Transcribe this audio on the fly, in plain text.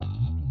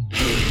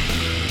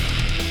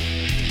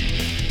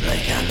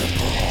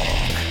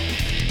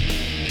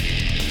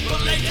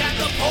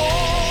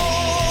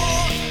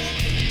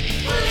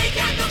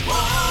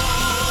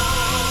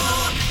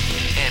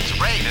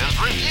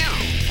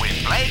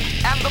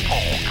and the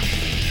Pork.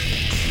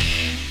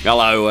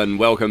 Hello and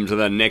welcome to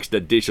the next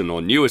edition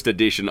or newest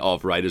edition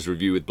of Raiders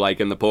Review with Blake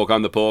and the Pork.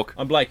 I'm the Pork.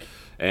 I'm Blake.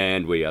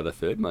 And we are the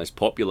third most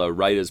popular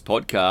Raiders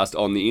podcast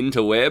on the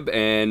interweb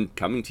and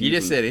coming to you. You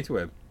just said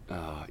interweb.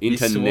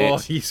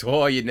 Internet. You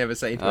swore you'd never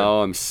say interweb.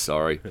 Oh, I'm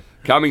sorry.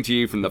 Coming to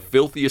you from the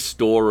filthiest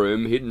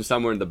storeroom hidden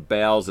somewhere in the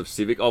bowels of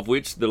Civic, of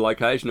which the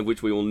location of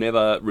which we will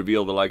never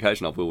reveal the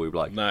location of, will we,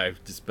 Blake? No,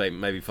 just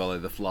maybe follow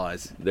the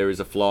flies. There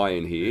is a fly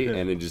in here,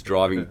 and it is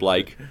driving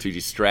Blake to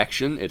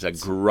distraction. It's a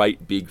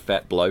great big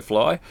fat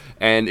blowfly,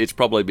 and it's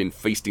probably been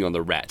feasting on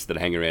the rats that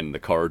hang around in the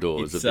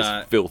corridors of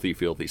this filthy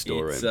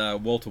storeroom.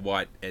 It's Walter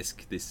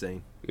White-esque, this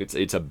scene.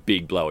 It's a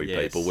big blowy,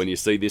 Yes. people. When you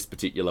see this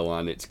particular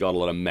one, it's got a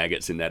lot of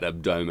maggots in that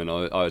abdomen,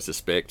 I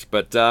suspect.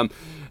 But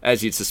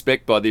as you'd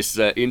suspect by this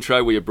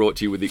intro, we are brought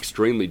to you with the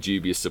extremely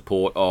dubious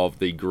support of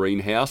the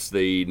Greenhouse,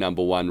 the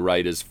 #1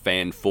 Raiders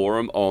fan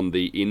forum on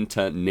the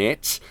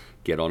internet.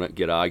 Get on it,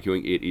 get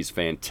arguing. It is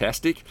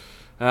fantastic.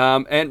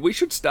 And we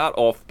should start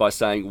off by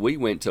saying we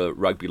went to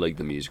Rugby League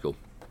the Musical.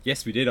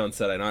 Yes, we did on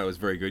Saturday night. It was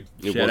very good.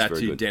 It Shout was out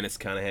very to good. Dennis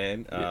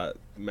Cunahan,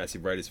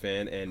 massive Raiders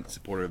fan and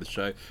supporter of the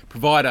show.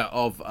 Provider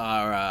of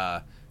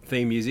our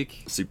theme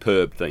music.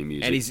 Superb theme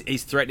music. And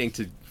he's threatening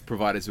to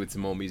provide us with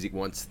some more music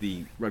once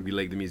the Rugby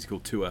League the Musical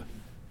tour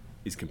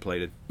is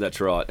completed. That's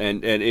right,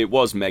 and it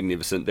was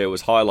magnificent. There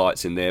was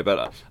highlights in there,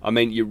 but I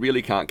mean, you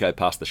really can't go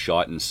past the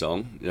Shitans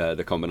song,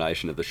 the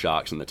combination of the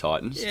Sharks and the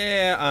Titans.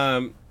 Yeah,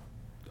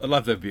 I'd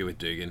love to have a beer with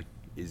Dugan.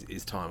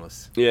 Is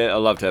timeless. Yeah, I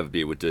love to have a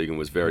beer with Dugan.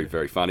 Was very,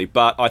 very funny.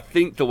 But I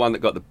think the one that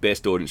got the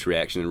best audience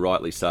reaction, and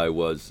rightly so,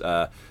 was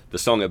the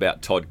song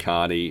about Todd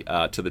Carney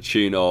to the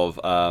tune of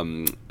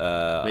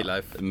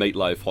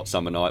Meatloaf, Hot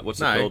Summer Night.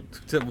 What's it called?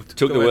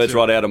 Took the words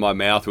right out of my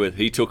mouth with,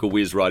 he took a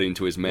whiz right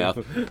into his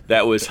mouth.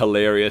 That was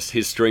hilarious.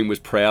 His stream was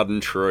proud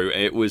and true.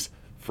 It was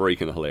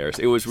freaking hilarious.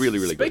 It was really,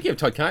 really Speaking good. of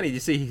Todd Carney, did you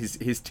see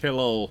his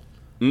tell-all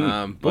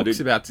book's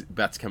about to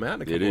come out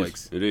in a couple of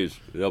weeks? It is.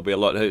 There'll be a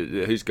lot.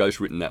 Who's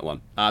ghostwritten that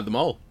one? The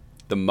Mole.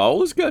 The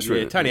Mole is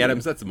ghostwritten? Yeah, Tony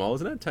Adams, that's the Mole,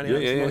 isn't it? Tony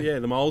Adams, the Mole. Yeah,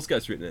 the Mole's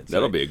ghostwritten it. So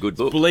That'll be a good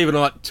book. Believe it or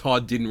not,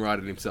 Todd didn't write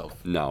it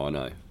himself. No, I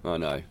know. I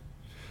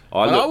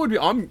want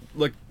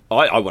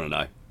to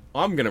know.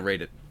 I'm going to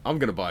read it. I'm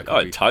going to buy a Oh,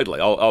 copy. totally.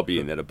 I'll be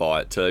in there to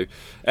buy it too.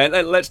 And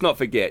let's not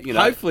forget,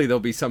 Hopefully there'll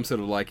be some sort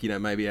of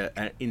maybe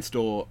an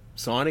in-store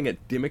signing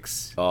at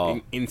Dimmock's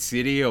in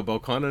City or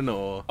Belconnen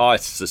or... I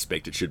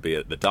suspect it should be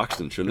at the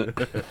Duxton, shouldn't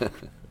it?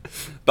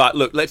 But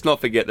look, let's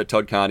not forget that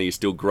Todd Carney is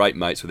still great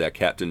mates with our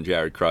captain,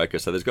 Jared Croker,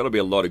 so there's got to be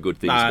a lot of good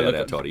things about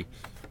our Toddy.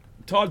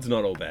 Todd's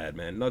not all bad,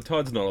 man. No,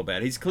 Todd's not all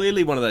bad. He's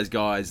clearly one of those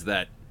guys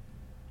that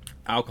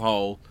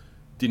alcohol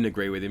didn't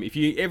agree with him. If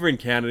you ever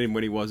encountered him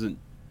when he wasn't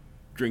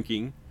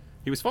drinking,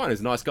 he was fine. He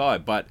was a nice guy,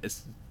 but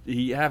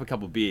he have a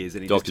couple of beers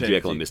and he Dr. just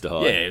Jekyll and Mr.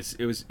 Hyde. Yeah,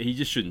 it was. He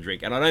just shouldn't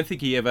drink, and I don't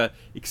think he ever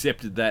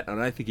accepted that. I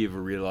don't think he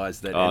ever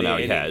realised that. Oh, no,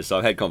 he has.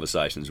 I've had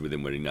conversations with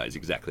him when he knows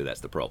exactly that's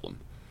the problem.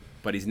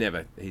 But he's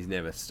never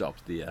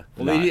stopped the.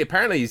 No.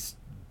 Apparently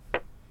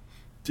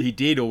he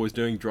did or was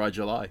doing Dry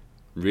July.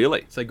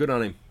 Really? So good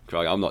on him.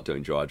 I'm not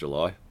doing Dry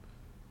July.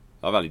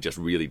 I've only just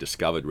really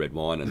discovered red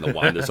wine and the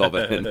wonders of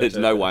it, and there's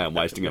no way I'm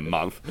wasting a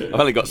month. I've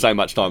only got so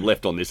much time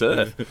left on this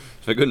earth.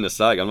 For goodness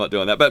sake, I'm not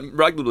doing that. But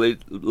Rugby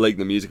League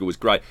the Musical was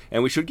great,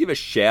 and we should give a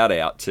shout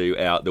out to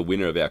the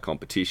winner of our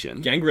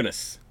competition,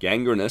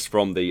 Gangrenous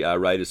from the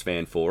Raiders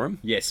Fan Forum.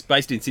 Yes,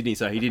 based in Sydney,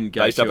 so he didn't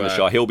go based up in the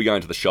Shire. He'll be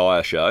going to the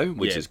Shire show,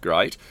 which is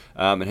great.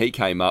 And he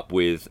came up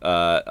with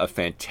a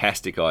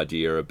fantastic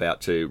idea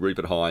about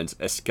Rupert Hines'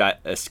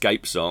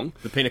 escape song.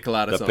 The Pina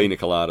Colada song. The Pina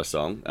Colada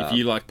song. If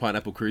you like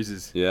pineapple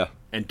cruises. Yeah.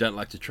 And don't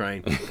like to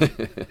train.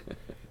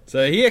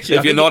 So he actually...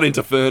 If you're not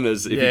into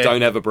Furners, if you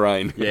don't have a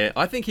brain. Yeah,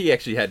 I think he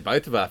actually had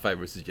both of our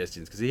favourite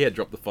suggestions because he had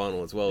dropped the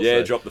final as well.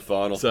 Yeah, dropped the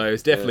final. So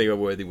it's definitely a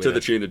worthy winner. To the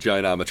tune of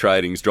Joan Armour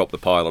Trading's Drop the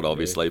Pilot,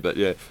 obviously. But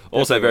yeah,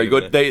 also very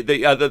good.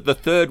 The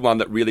third one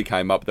that really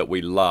came up that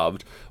we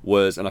loved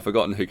was, and I've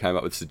forgotten who came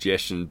up with the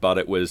suggestion, but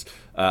it was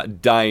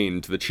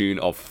Dane to the tune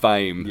of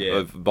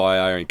Fame by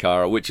Aaron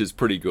Cara, which is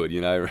pretty good,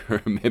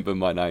 Remember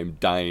my name,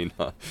 Dane.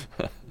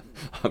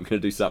 I'm going to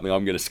do something.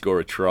 I'm going to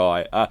score a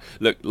try.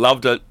 Look,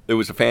 loved it. It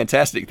was a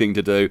fantastic thing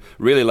to do.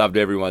 Really loved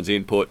everyone's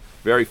input.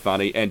 Very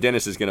funny. And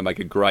Dennis is going to make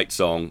a great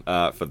song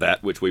for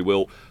that, which we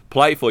will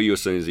play for you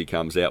as soon as he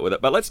comes out with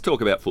it. But let's talk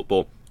about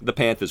football. The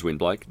Panthers win,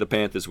 Blake. The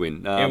Panthers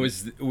win. It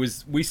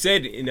was. We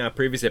said in our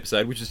previous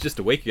episode, which was just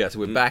a week ago, so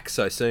we're back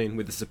so soon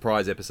with the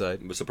surprise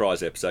episode. A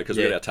surprise episode because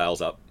we got our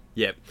tails up.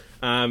 Yep.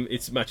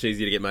 It's much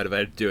easier to get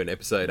motivated to do an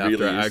episode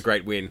after a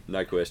great win.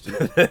 No question.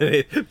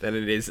 than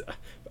it is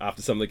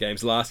after some of the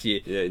games last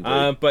year. Yeah,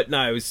 indeed. But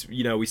no, it was,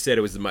 we said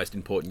it was the most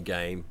important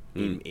game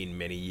in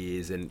many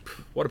years, and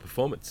what a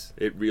performance.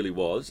 It really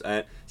was,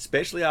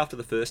 especially after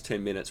the first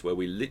 10 minutes where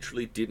we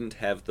literally didn't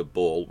have the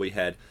ball. We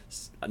had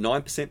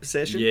 9%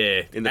 possession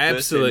in the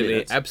first 10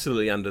 minutes.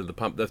 Absolutely under the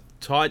pump.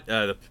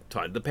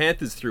 The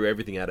Panthers threw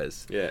everything at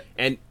us. Yeah.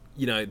 And,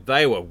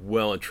 they were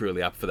well and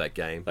truly up for that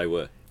game. They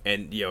were.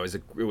 And, it was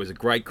a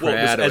great crowd.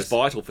 Well, it was as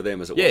vital for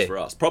them as it was for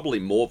us. Probably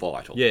more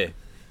vital. Yeah.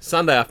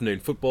 Sunday afternoon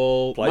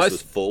football. Place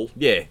was full.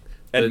 Yeah.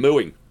 And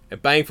mooing.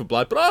 And baying for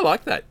blood, but I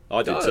like that.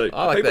 I do too.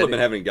 I like People that. have been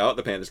having a go at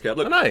the Panthers crowd.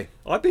 Look, I know.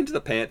 I've been to the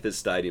Panthers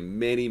Stadium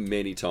many,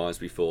 many times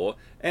before,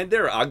 and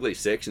there are ugly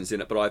sections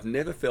in it, but I've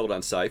never felt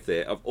unsafe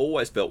there. I've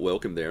always felt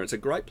welcome there. It's a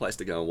great place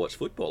to go and watch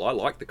football. I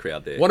like the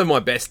crowd there. One of my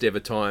best ever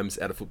times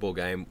at a football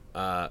game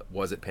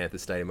was at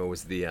Panthers Stadium. It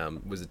was the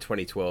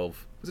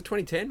 2012. Was it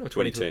 2010 or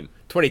 2010.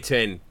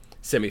 2010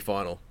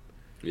 semi-final.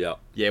 Yeah.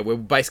 Yeah, we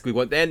basically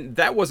went. And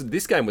that wasn't.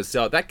 This game was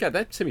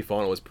that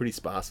semi-final was pretty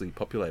sparsely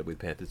populated with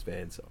Panthers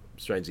fans,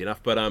 strangely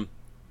enough. But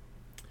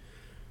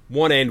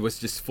one end was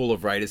just full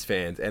of Raiders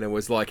fans, and it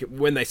was like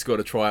when they scored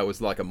a try, it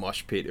was like a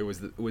mosh pit. It was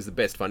the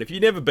best fun. If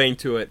you've never been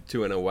to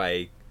an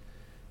away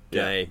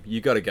game,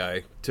 you got to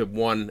go to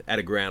one at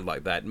a ground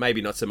like that.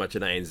 Maybe not so much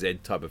an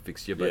ANZ type of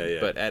fixture,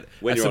 but at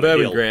when a you're suburban on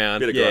a hill,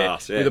 ground, bit of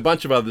grass, with a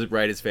bunch of other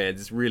Raiders fans.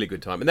 It's a really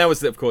good time, and that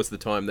was of course the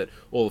time that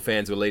all the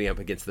fans were leading up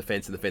against the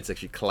fence, and the fence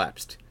actually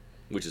collapsed.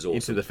 Which is awesome.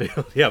 Into the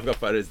field. Yeah, I've got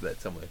photos of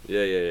that somewhere. Yeah.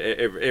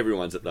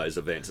 Everyone's at those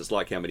events. It's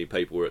like how many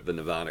people were at the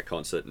Nirvana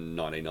concert in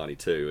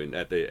 1992 and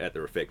at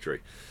the refectory.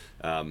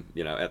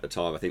 At the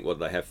time, I think, what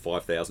did they have?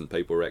 5,000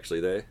 people were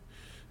actually there.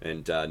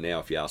 And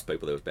now, if you ask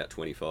people, there was about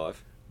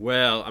 25.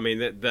 Well, I mean,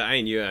 the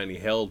ANU only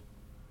held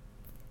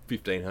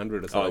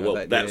 1,500 or something like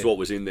that. That's what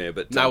was in there.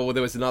 But there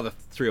was another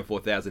 3,000 or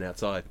 4,000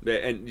 outside. Yeah,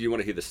 and you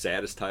want to hear the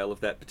saddest tale of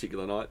that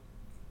particular night?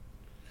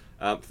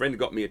 A friend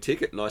got me a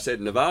ticket, and I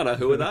said, Nirvana,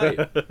 who are they?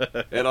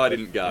 And I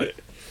didn't go.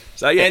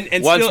 So, yeah,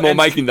 and once more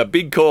making the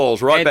big calls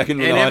back in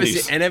the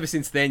 90s. And ever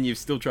since then, you've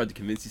still tried to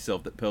convince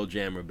yourself that Pearl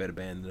Jam are a better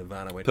band than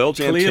Nirvana. Pearl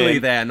Jam Clearly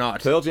 10, they're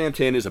not. Pearl Jam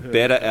 10 is a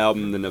better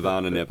album than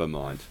Nirvana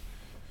Nevermind.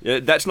 Yeah,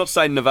 that's not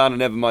saying Nirvana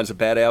Nevermind's a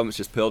bad album, it's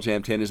just Pearl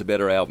Jam 10 is a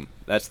better album.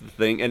 That's the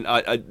thing. And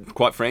I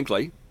quite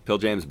frankly, Pearl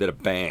Jam's a better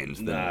band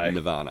than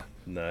Nirvana.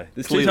 No.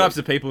 There's two types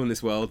of people in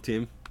this world,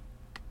 Tim.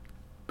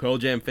 Pearl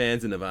Jam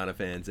fans and Nirvana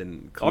fans,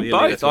 and I'm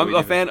both. I'm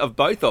a fan of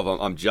both of them.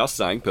 I'm just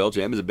saying Pearl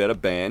Jam is a better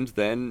band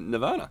than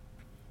Nirvana.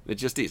 It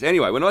just is.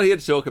 Anyway, we're not here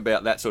to talk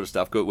about that sort of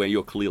stuff where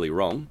you're clearly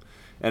wrong,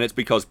 and it's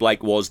because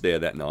Blake was there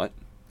that night.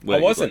 I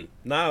wasn't.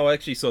 No, I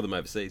actually saw them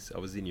overseas. I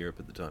was in Europe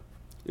at the time.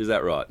 Is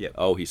that right? Yep.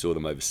 Oh, he saw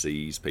them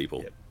overseas,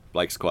 people. Yep.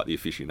 Blake's quite the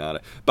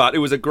aficionado. But it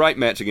was a great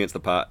match against the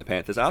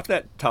Panthers. After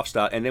that tough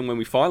start, and then when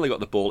we finally got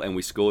the ball and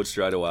we scored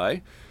straight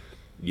away,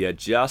 you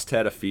just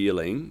had a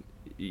feeling,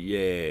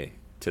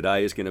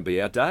 today is going to be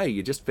our day.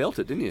 You just felt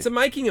it, didn't you? It's a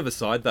making of a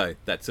side, though,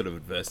 that sort of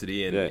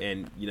adversity.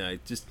 And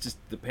just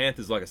the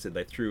Panthers, like I said,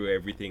 they threw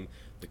everything.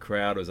 The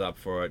crowd was up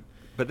for it.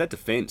 But that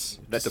defence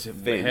on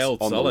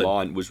solid. the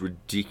line was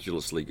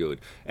ridiculously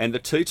good. And the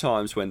two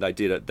times when they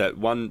did it, that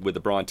one with the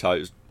Brian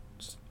Toes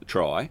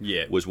try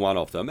was one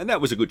of them. And that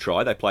was a good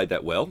try. They played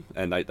that well,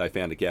 and they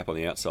found a gap on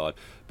the outside.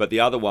 But the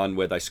other one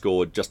where they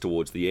scored just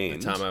towards the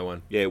end. The Tamo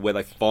one. Yeah, where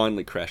they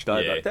finally crashed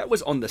over. Yeah. That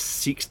was on the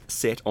sixth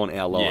set on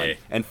our line. Yeah.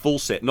 And full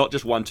set, not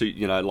just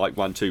 1-2, like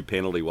 1-2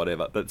 penalty,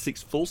 whatever, but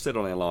six full set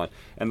on our line.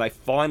 And they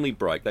finally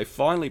broke. They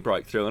finally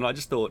broke through. And I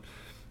just thought,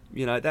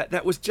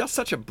 that was just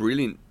such a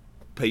brilliant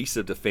piece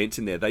of defence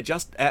in there. They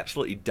just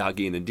absolutely dug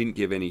in and didn't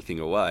give anything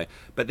away.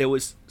 But there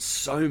was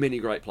so many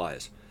great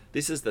players.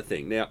 This is the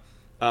thing. Now,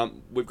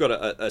 we've got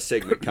a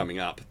segment coming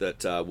up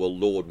that will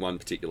laud one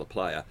particular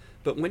player.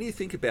 But when you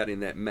think about in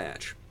that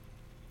match,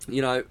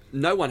 no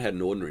one had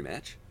an ordinary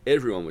match.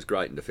 Everyone was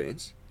great in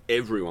defence.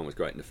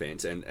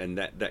 And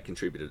that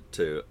contributed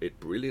to it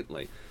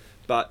brilliantly.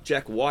 But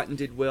Jack Whiten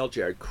did well,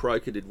 Jared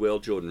Croker did well,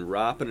 Jordan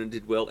Rapinen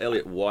did well,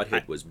 Elliot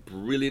Whitehead was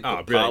brilliant,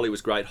 Parley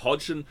was great,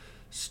 Hodgson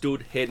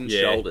stood head and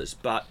shoulders.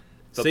 But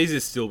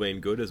Caesar's still been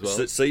good as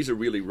well. Caesar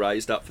really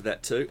raised up for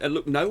that too. And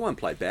look, no one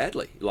played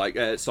badly. Like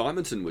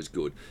Simonson was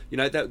good.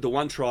 The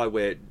one try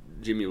where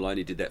Jimmy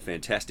Maloney did that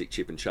fantastic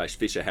chip and chase,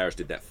 Fisher Harris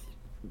did that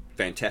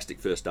fantastic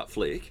first up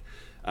flick,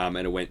 and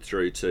it went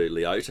through to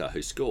Leota,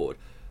 who scored.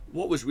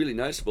 What was really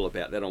noticeable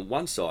about that, on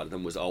one side of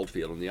them was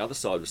Oldfield, on the other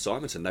side was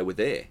Simonson. They were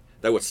there.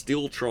 They were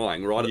still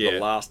trying right at the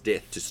last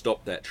death to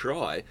stop that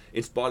try,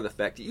 in spite of the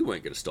fact that you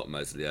weren't going to stop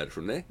Moses Leota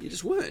from there. You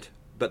just weren't.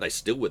 But they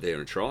still were there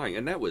and trying,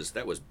 and that was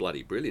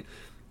bloody brilliant.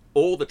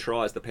 All the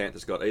tries the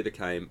Panthers got either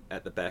came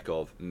at the back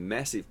of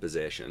massive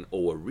possession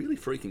or were really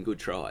freaking good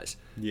tries.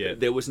 Yeah.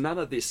 There was none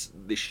of this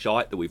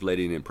shite that we've let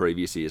in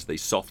previous years,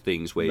 these soft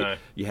things where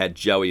you had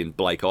Joey and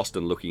Blake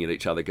Austin looking at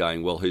each other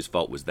going, well, whose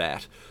fault was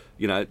that?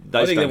 I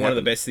think that one of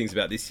the best things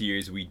about this year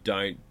is we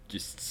don't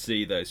just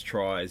see those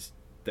tries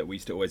that we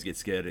used to always get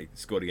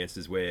scored against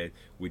us where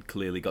we'd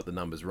clearly got the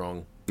numbers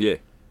wrong. Yeah.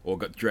 Or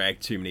got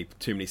dragged too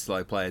many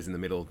slow players in the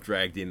middle,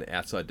 dragged in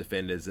outside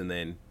defenders, and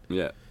then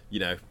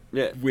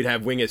we'd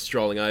have wingers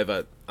strolling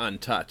over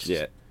untouched.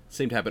 Yeah.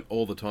 Seemed to happen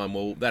all the time.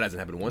 Well, that hasn't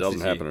happened once. It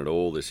doesn't happen at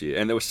all this year.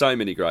 And there were so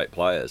many great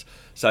players.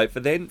 So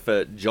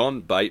for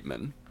John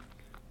Bateman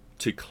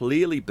to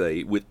clearly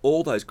be, with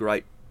all those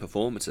great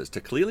performances,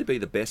 to clearly be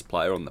the best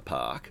player on the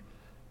park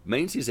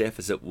means his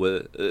efforts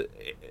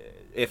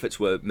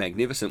were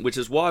magnificent, which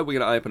is why we're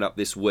going to open up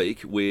this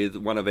week with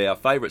one of our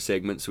favourite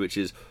segments, which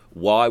is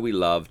Why We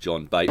Love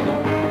John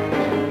Bateman.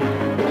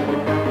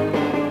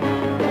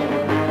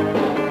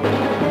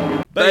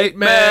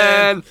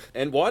 Bateman!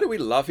 And why do we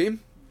love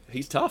him?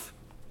 He's tough.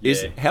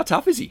 is how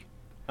tough is he?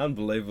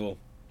 Unbelievable.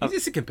 He's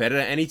just a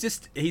competitor, and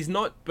he's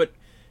not, but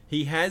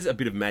he has a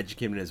bit of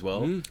magic in him as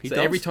well. He so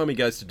does. every time he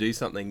goes to do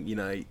something,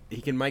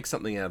 he can make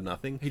something out of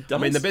nothing. He does. I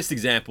mean, the best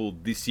example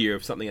this year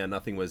of something out of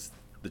nothing was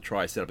the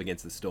try set up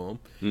against the Storm,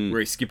 where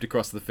he skipped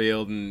across the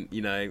field and,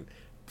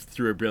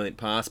 threw a brilliant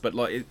pass. But,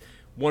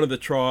 one of the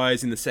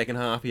tries in the second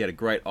half, he had a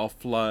great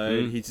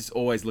offload. He's just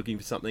always looking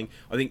for something.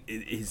 I think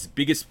his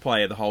biggest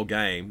play of the whole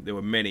game, there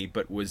were many,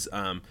 but was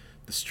the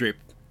strip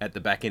at the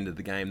back end of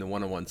the game, the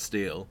one-on-one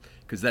steal,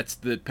 because that's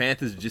the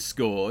Panthers just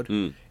scored,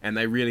 and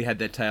they really had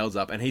their tails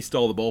up, and he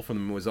stole the ball from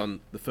them and was on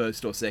the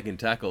first or second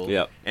tackle,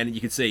 and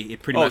you could see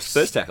it pretty much... it's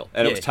first tackle,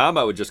 and it was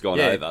Tamo had just gone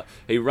over.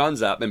 He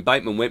runs up, and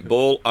Bateman went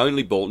ball,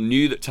 only ball,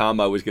 knew that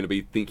Tamo was going to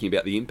be thinking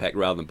about the impact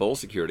rather than ball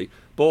security.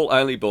 Ball,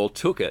 only ball,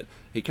 took it.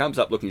 He comes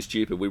up looking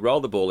stupid. We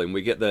roll the ball in,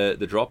 we get the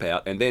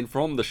dropout, and then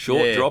from the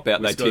short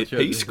dropout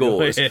he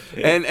scores.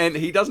 And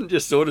he doesn't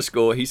just sort of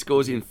score, he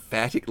scores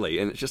emphatically.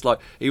 And it's just like,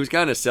 he was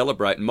going to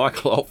celebrate, and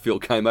Michael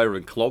Oldfield came over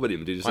and clobbered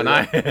him. Did you see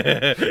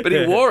that? But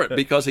he wore it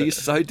because he's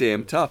so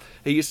damn tough.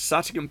 He is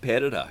such a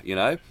competitor,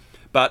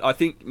 But I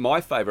think my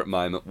favourite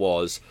moment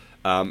was...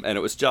 and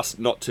it was just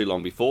not too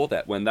long before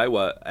that when they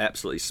were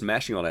absolutely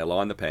smashing on our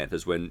line, the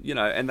Panthers, when,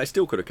 and they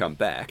still could have come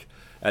back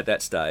at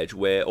that stage,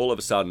 where all of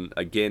a sudden,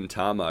 again,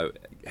 Tamo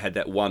had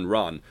that one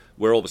run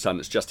where all of a sudden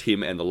it's just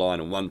him and the line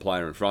and one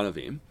player in front of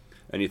him.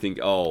 And you think,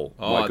 oh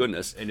my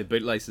goodness. And the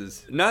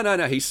bootlaces.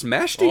 No, he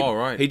smashed him. Oh,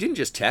 right. He didn't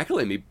just tackle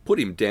him, he put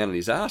him down on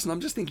his ass. And I'm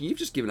just thinking, you've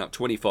just given up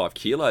 25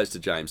 kilos to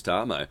James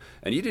Tamo,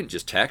 and you didn't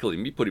just tackle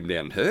him, you put him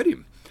down and hurt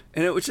him.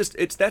 And it was just,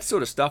 it's that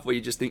sort of stuff where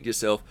you just think to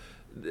yourself,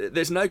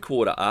 there's no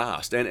quarter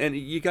asked, and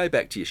you go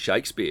back to your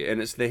Shakespeare, and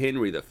it's the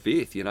Henry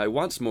V,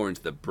 once more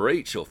into the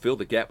breach, or fill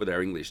the gap with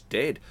our English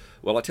dead.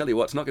 Well, I tell you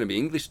what, it's not going to be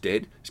English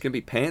dead, it's going to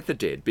be Panther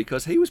dead,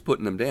 because he was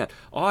putting them down.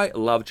 I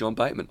love John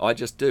Bateman, I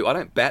just do. I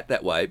don't bat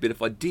that way, but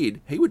if I did,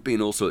 he would be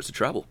in all sorts of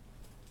trouble.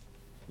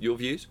 Your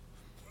views?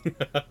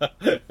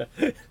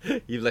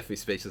 You've left me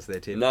speechless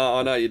there, Tim. No,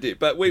 I know you did.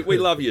 But we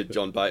love you,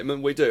 John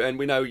Bateman. We do. And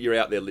we know you're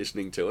out there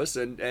listening to us.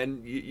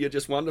 And you're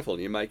just wonderful.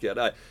 You make our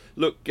day.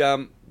 Look,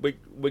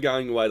 we're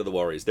going away to the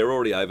Warriors. They're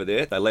already over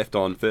there. They left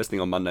on first thing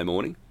on Monday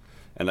morning.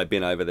 And they've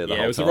been over there the whole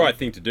time. Yeah, it was the right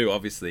thing to do,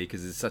 obviously,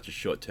 because it's such a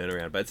short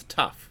turnaround. But it's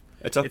tough.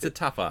 It's a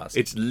tough ask.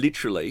 It's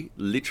literally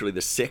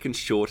the second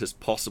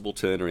shortest possible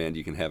turnaround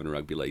you can have in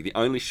rugby league. The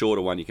only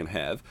shorter one you can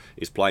have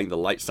is playing the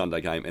late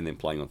Sunday game and then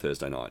playing on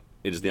Thursday night.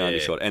 It is the only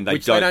short, and they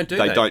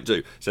don't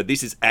do. So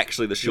this is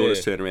actually the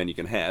shortest turnaround you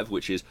can have,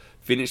 which is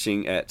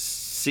finishing at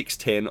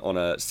 6:10 on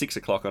a 6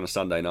 o'clock on a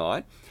Sunday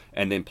night,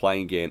 and then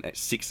playing again at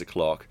 6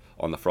 o'clock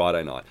on the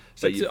Friday night.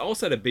 So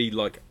also to be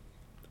like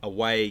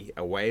away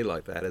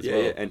like that as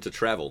well, yeah, and to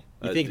travel.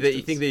 You think that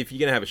if you're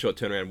going to have a short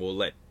turnaround, we'll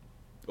let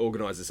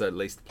organisers, so at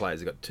least the players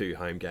have got 2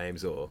 home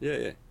games or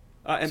two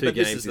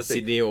games in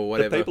Sydney or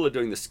whatever. The people who are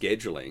doing the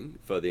scheduling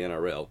for the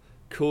NRL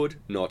could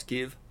not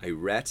give a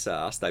rat's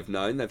ass. They've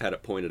known, they've had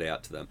it pointed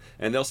out to them.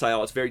 And they'll say,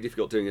 it's very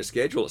difficult doing a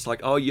schedule. It's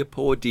like, you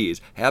poor dears.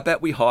 How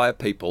about we hire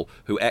people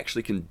who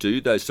actually can do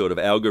those sort of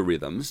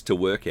algorithms to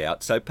work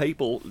out so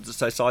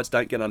sides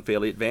don't get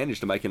unfairly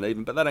advantaged to make an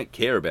even, but they don't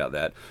care about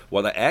that.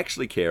 What they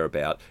actually care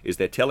about is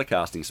their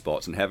telecasting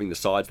spots and having the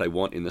sides they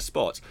want in the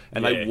spots.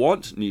 And they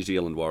want New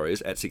Zealand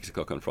Warriors at 6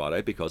 o'clock on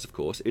Friday because, of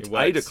course, it's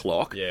 8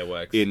 o'clock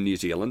in New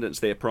Zealand and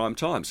it's their prime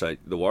time. So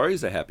the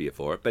Warriors are happier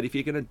for it. But if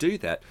you're going to do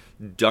that,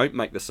 don't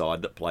make the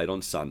side that played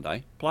on Sunday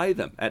play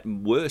them. At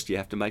worst, you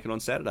have to make it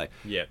on Saturday.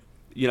 Yeah.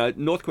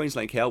 North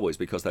Queensland Cowboys,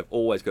 because they've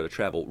always got to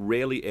travel,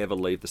 rarely ever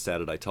leave the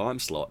Saturday time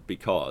slot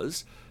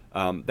because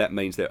that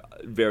means they're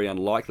very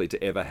unlikely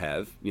to ever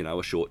have,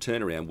 a short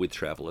turnaround with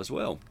travel as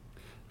well.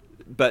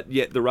 But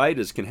yet the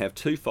Raiders can have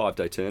 2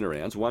 5-day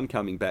turnarounds, one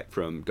coming back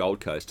from Gold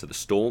Coast to the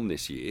Storm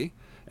this year,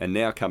 and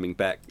now coming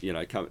back,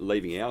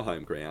 leaving our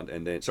home ground,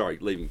 and then,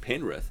 leaving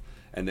Penrith,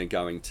 and then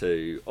going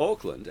to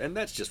Auckland, and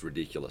that's just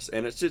ridiculous.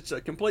 And it's a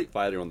complete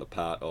failure on the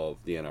part of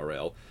the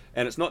NRL,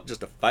 and it's not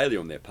just a failure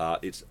on their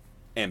part, it's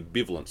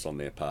ambivalence on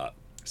their part.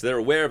 So they're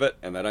aware of it,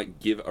 and they don't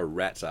give a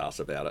rat's ass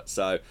about it.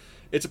 So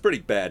it's a pretty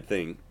bad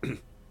thing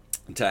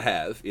to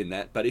have in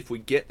that. But if we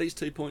get these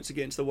 2 points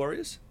against the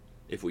Warriors,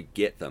 if we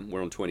get them,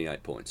 we're on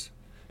 28 points.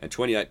 And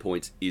 28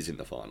 points is in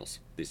the finals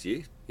this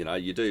year.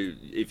 You do,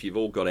 if you've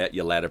all got out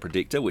your ladder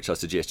predictor, which I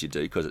suggest you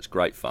do because it's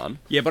great fun.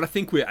 Yeah, but I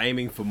think we're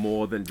aiming for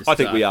more than just... I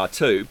think we are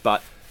too,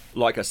 but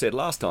like I said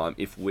last time,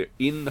 if we're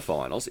in the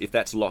finals, if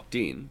that's locked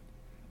in,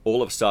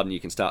 all of a sudden you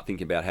can start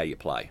thinking about how you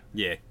play.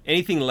 Yeah,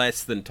 anything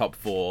less than top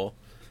 4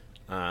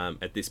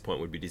 at this point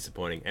would be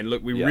disappointing. And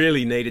look, we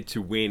really needed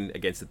to win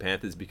against the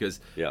Panthers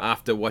because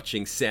after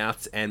watching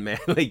Souths and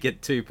Manly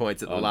get 2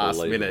 points at the last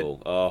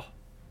minute...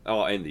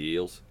 Oh, and the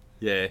Eels.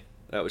 Yeah.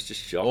 That was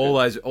just shocking.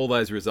 All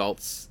those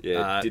results.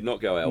 Did not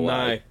go our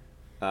way.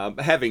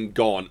 Having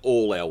gone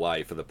all our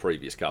way for the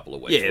previous couple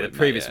of weeks. Yeah, the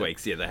previous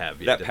weeks, they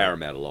have. Yeah, that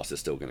Parramatta loss is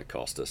still going to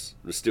cost us.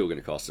 It's still going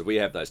to cost us. We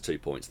have those 2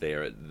 points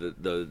there.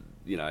 The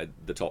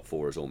top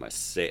 4 is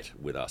almost set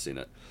with us in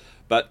it.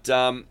 But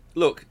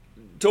look,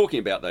 talking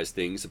about those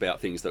things, about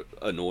things that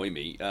annoy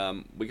me,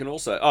 we can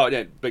also...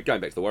 but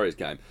going back to the Warriors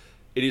game,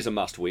 it is a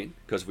must-win,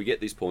 because if we get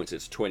these points,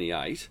 it's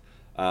 28,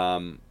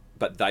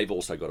 but they've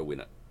also got to win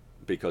it,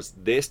 because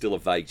they're still a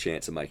vague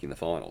chance of making the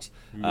finals.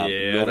 I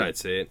don't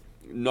see it.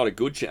 Not a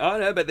good chance. I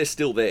know, but they're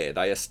still there.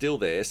 They are still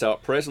there. So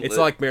at present... It's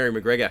like Mary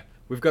McGregor.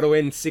 We've got to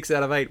win 6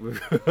 out of 8. Well,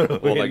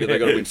 they've got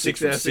to win 6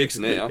 from 6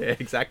 now. Yeah,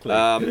 exactly.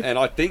 And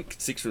I think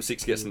 6 from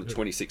 6 gets them to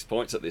 26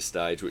 points at this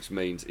stage, which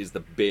means is the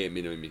bare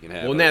minimum you can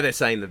have. Well, now they're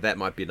saying that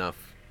might be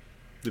enough.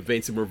 There've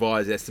been some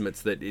revised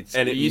estimates that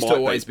it used to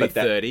always be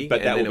 30.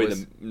 But that will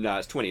be no,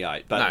 it's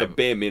 28. But the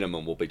bare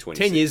minimum will be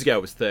 26. 10 years ago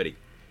it was 30.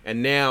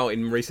 And now,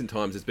 in recent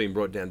times, it's been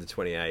brought down to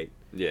 28.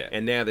 Yeah.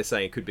 And now they're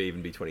saying it could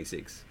even be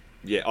 26.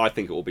 Yeah, I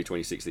think it will be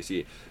 26 this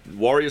year.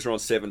 Warriors are on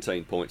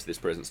 17 points at this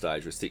present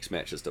stage with 6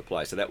 matches to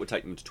play, so that would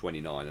take them to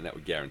 29, and that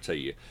would guarantee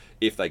you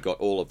if they got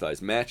all of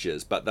those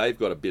matches. But they've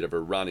got a bit of a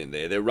run in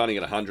there. They're running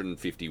at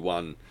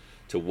 151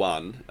 to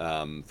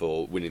 1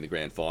 for winning the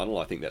grand final.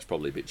 I think that's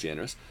probably a bit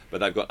generous. But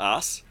they've got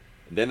us,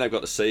 then they've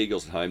got the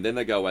Seagulls at home, then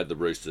they go away to the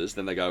Roosters,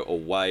 then they go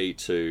away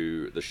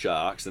to the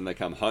Sharks, then they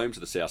come home to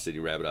the South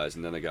Sydney Rabbitohs,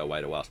 and then they go away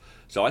to us.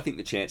 So I think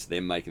the chance of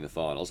them making the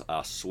finals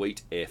are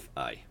sweet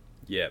FA.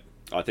 Yep.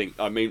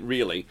 I mean,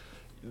 really,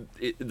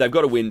 they've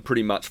got to win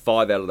pretty much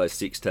 5 out of those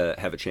 6 to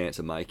have a chance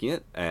of making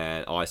it,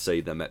 and I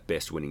see them at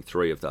best winning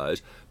 3 of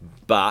those.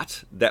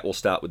 But that will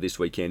start with this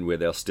weekend, where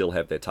they'll still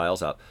have their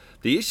tails up.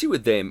 The issue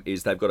with them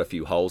is they've got a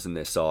few holes in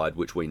their side,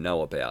 which we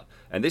know about.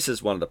 And this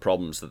is one of the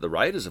problems that the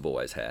Raiders have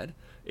always had,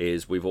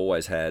 is we've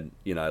always had,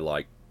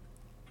 like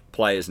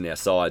players in our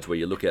sides where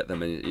you look at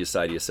them and you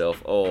say to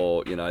yourself,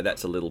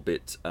 that's a little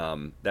bit,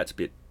 that's a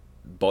bit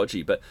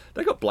bodgy. But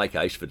they got Blake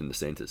Ashford in the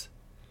centres.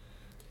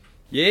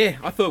 Yeah,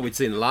 I thought we'd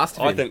seen the last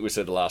of him. I think we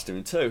said the last of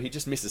him too. He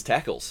just misses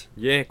tackles.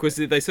 Yeah, because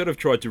they sort of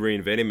tried to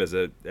reinvent him as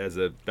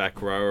a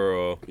back rower.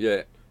 Or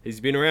he's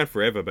been around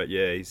forever, but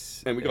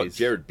And we got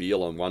Jared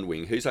Beale on one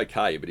wing, who's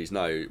okay, but he's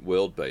no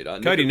world beater.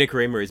 Cody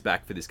Nikorima is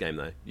back for this game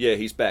though. Yeah,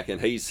 he's back,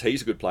 and he's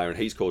a good player, and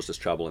he's caused us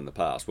trouble in the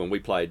past. When we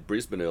played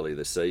Brisbane earlier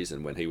this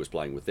season, when he was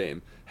playing with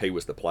them, he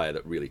was the player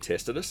that really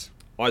tested us.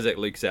 Isaac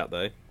Luke's out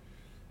though.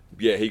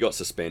 Yeah, he got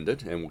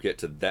suspended, and we'll get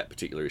to that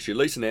particular issue.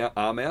 Lisa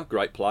Armour,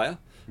 great player.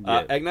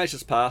 Yeah.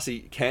 Ignatius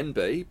Parsi can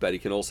be, but he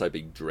can also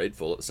be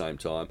dreadful at the same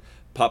time.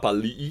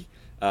 Papali'i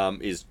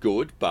is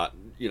good, but,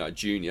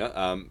 junior.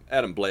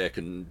 Adam Blair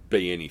can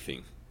be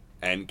anything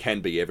and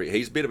can be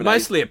he's a bit of an...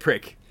 Mostly a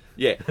prick.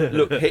 Yeah,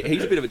 look,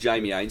 he's a bit of a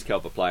Jamie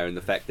Ainscover player in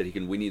the fact that he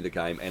can win you the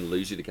game and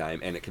lose you the game,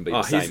 and it can be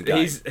the same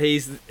game.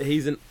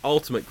 He's an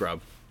ultimate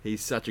grub.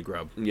 He's such a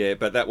grub. Yeah,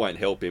 but that won't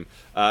help him.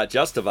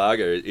 Just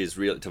Tavanga is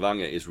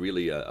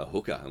really a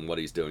hooker, and what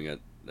he's doing at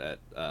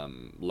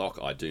lock,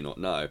 I do not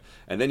know.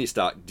 And then you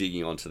start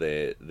digging onto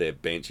their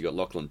bench. You got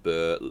Lachlan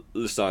Burr,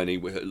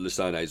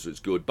 Lissones was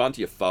good,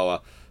 Bunty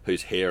Afoa,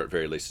 whose hair at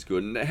very least is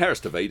good, and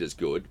Harris Tavita's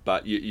good,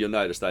 but you'll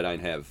notice they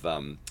don't have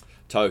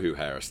Tohu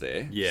Harris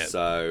there. Yeah.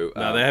 So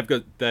no,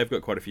 they've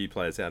got quite a few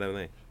players out, haven't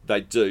they?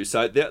 They do.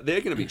 So they're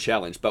going to be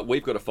challenged, but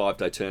we've got a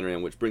 5-day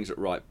turnaround, which brings it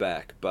right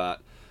back.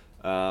 But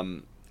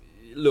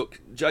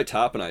look, Joe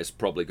Tarpanay's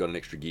probably got an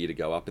extra gear to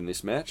go up in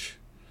this match.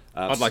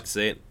 I'd like to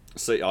see it.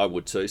 I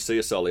would too.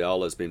 Sia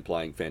Soliola's been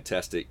playing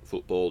fantastic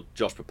football.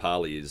 Josh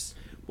Papali is...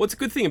 What's a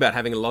good thing about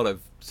having a lot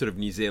of sort of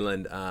New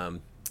Zealand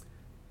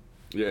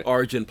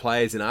origin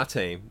players in our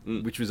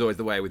team, which was always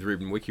the way with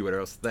Ruben Wiki, whatever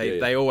else,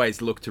 they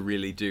always look to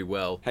really do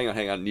well.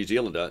 Hang on. New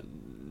Zealander...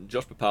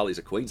 Josh Papali's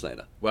a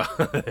Queenslander. Well,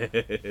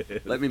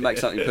 let me make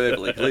something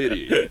perfectly clear to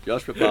you.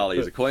 Josh Papali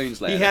is a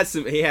Queenslander.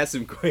 He has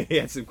some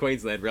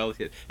Queensland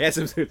relatives.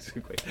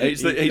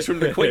 He's from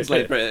the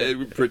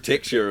Queensland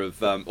protecture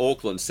of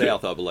Auckland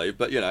South, I believe.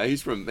 But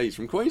he's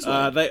from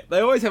Queensland. They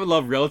always have a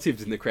lot of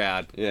relatives in the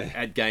crowd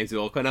at games in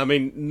Auckland. I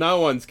mean,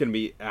 no one's going to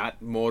be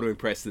out more to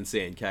impress than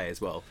CNK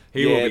as well.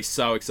 He will be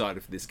so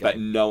excited for this game. But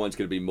no one's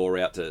going to be more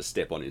out to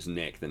step on his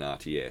neck than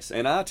RTS.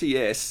 And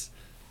RTS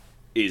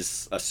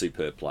is a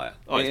superb player.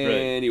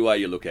 Any way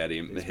you look at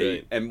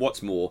him, and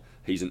what's more,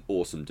 he's an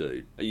awesome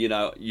dude.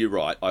 You're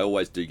right. I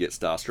always do get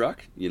starstruck.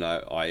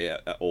 I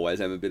always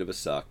am a bit of a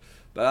suck.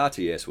 But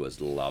RTS was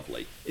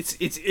lovely.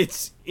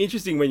 It's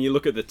interesting when you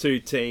look at the two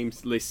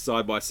teams lists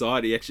side by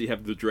side. You actually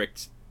have the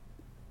direct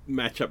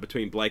matchup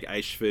between Blake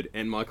Ashford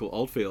and Michael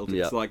Oldfield.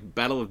 It's like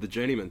battle of the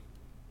journeyman.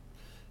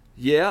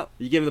 Yeah,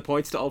 you giving the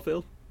points to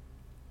Oldfield?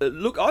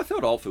 Look, I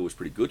thought Oldfield was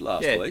pretty good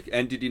last week.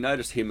 And did you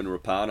notice him and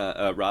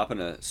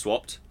Rapana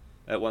swapped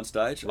at one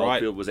stage? Right.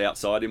 Oldfield was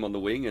outside him on the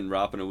wing and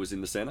Rapana was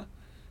in the centre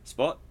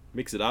spot.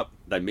 Mix it up.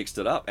 They mixed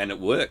it up and it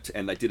worked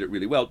and they did it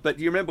really well. But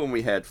do you remember when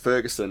we had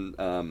Ferguson,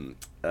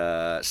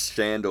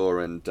 Shandor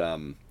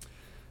and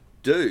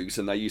Dukes,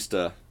 and they used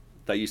to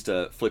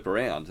flip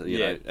around, you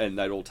know, and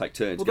they'd all take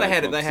turns. Well, they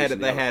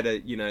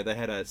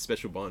had a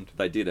special bond.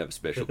 They did have a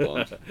special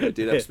bond.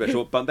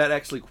 But that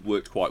actually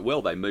worked quite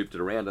well. They moved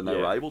it around and they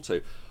were able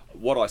to.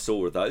 What I saw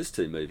with those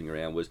two moving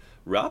around was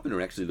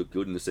Rapiner actually looked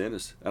good in the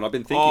centres, and I've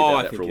been thinking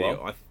about that for a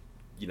while. I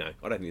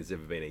don't think there's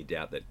ever been any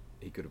doubt that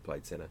he could have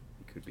played centre.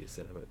 He could be a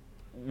centre, but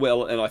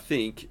Well, and I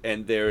think,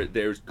 and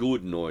there's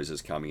good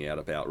noises coming out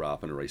about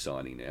Rapana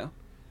re-signing now.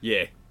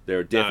 Yeah. There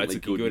are definitely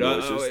good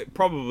noises. It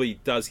probably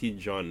does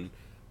hinge on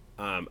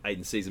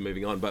Aiden Caesar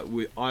moving on, but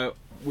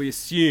we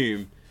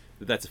assume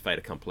that that's a fait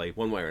accompli,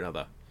 one way or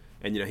another.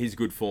 And, his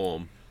good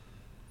form.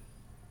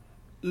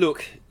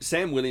 Look,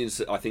 Sam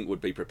Williams, I think, would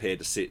be prepared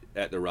to sit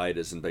at the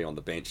Raiders and be on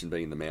the bench and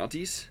be in the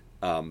Mounties,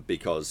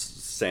 because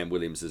Sam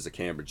Williams is a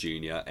Canberra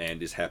junior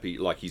and is happy,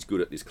 like he's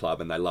good at this club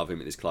and they love him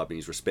at this club and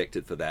he's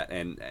respected for that.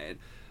 And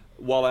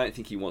while I don't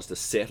think he wants to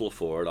settle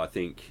for it, I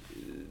think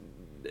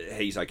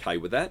he's okay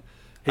with that.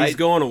 He's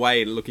gone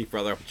away looking for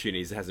other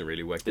opportunities. It hasn't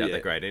really worked out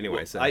that great anyway.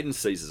 Well, so Aiden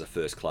Caesar's a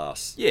first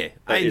class. Yeah,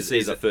 Aiden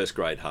Caesar, a first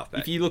grade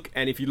halfback. If you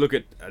look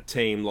at a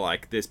team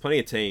like, there's plenty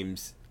of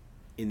teams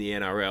in the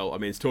NRL. I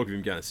mean, it's talk of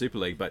him going to Super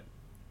League, but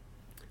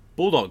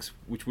Bulldogs,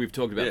 which we've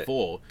talked about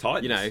before,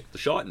 Titans, the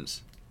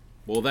Shitans.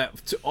 Well,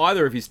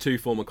 either of his two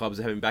former clubs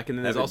are having back, and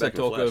then there's also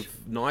talk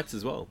of Knights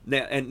as well.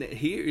 Now, and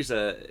here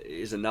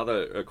is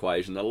another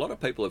equation that a lot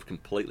of people have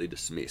completely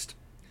dismissed.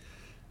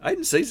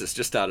 Aiden Caesar's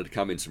just started to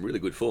come in some really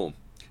good form.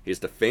 His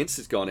defence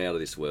has gone out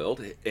of this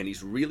world, and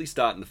he's really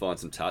starting to find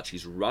some touch.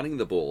 He's running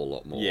the ball a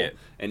lot more,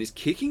 and his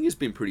kicking has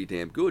been pretty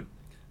damn good.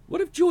 What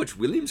if George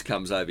Williams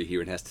comes over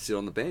here and has to sit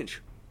on the bench?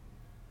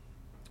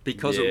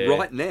 Because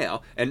right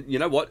now, and you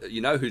know what? You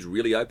know who's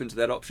really open to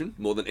that option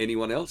more than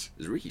anyone else?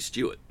 Is Ricky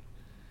Stewart.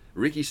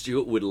 Ricky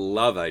Stewart would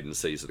love Aiden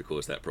Caesar to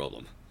cause that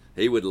problem.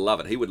 He would love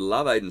it. He would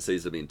love Aiden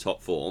Caesar to be in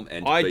top form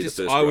and to be the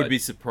first I would be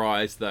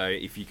surprised though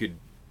if you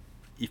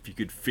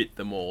could fit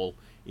them all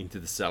into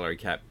the salary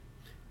cap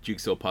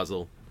jigsaw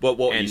puzzle. Well,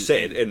 what you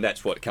said, and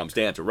that's what comes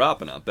down to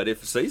Rapana. But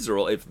if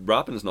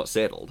Rapana's not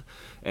settled,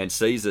 and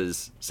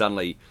Caesar's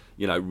suddenly,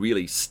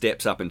 really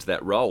steps up into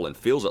that role and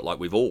feels it like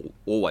we've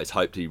always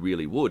hoped he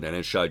really would, and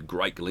has showed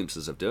great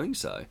glimpses of doing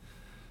so,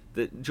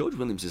 that George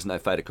Williams is no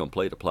fait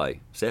accompli to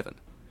play 7.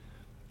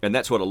 And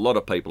that's what a lot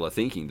of people are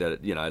thinking,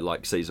 that,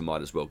 like Caesar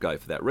might as well go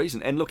for that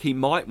reason. And look, he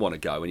might want to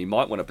go and he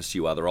might want to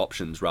pursue other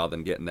options rather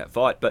than getting that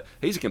fight. But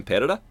he's a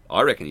competitor.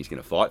 I reckon he's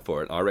going to fight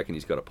for it. I reckon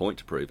he's got a point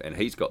to prove. And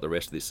he's got the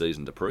rest of this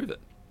season to prove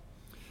it.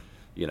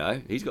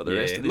 He's got the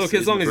rest of this season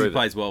as long to as he prove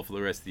plays well for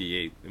the rest of the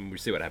year, and we'll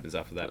see what happens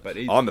after that. But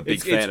I'm a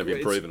big fan of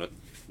him proving it.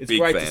 It's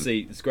great to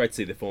see. It's great to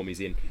see the form he's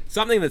in.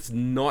 Something that's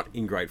not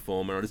in great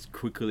form, and I just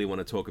quickly want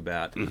to talk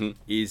about,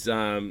 is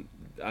our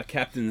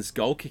captain's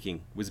goal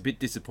kicking was a bit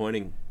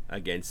disappointing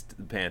against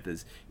the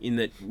Panthers, in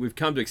that we've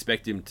come to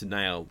expect him to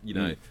nail,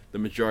 the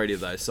majority of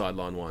those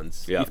sideline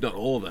ones, if not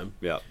all of them.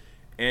 Yeah.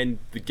 And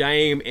the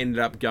game ended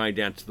up going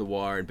down to the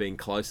wire and being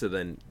closer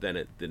than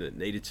it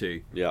needed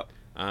to. Yeah.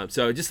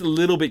 So just a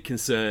little bit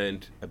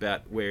concerned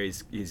about where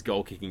his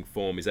goal kicking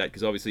form is at,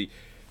 because obviously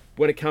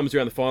when it comes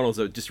around the finals,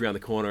 are just around the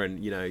corner, and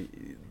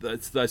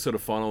those sort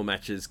of final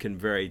matches can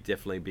very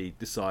definitely be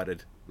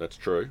decided. That's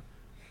true.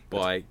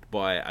 By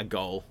a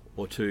goal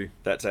or two.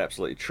 That's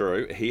absolutely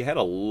true. He had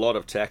a lot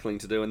of tackling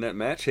to do in that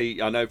match.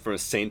 I know for a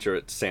centre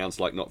it sounds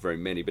like not very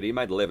many, but he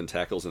made 11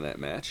 tackles in that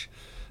match.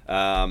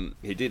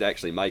 He did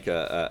actually make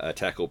a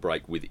tackle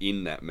break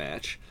within that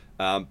match,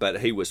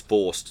 but he was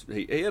forced.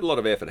 He had a lot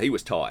of effort. He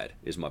was tired,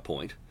 is my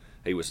point.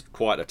 He was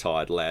quite a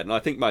tired lad, and I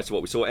think most of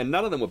what we saw, and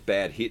none of them were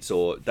bad hits,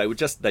 or they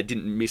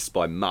didn't miss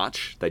by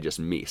much. They just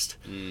missed.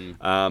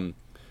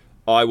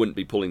 I wouldn't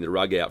be pulling the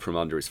rug out from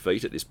under his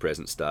feet at this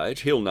present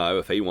stage. He'll know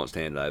if he wants to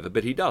hand it over,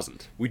 but he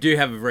doesn't. We do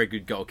have a very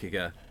good goal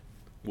kicker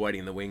waiting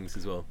in the wings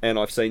as well. And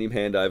I've seen him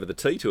hand over the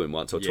tee to him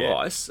once or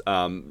twice,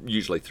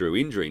 usually through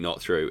injury, not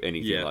through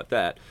anything like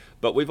that.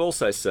 But we've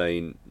also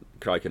seen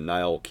Croker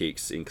nail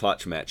kicks in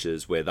clutch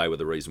matches where they were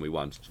the reason we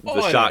won.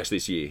 The Sharks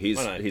this year,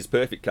 his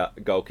perfect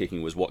goal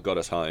kicking was what got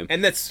us home.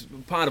 And that's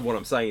part of what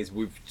I'm saying, is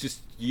we've just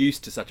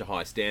used to such a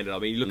high standard. I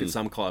mean, you look at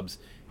some clubs,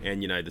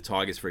 and the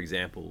Tigers, for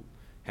example,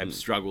 have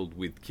struggled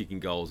with kicking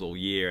goals all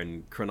year,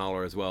 and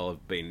Cronulla as well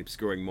have been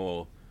scoring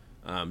more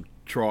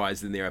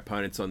tries than their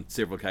opponents on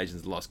several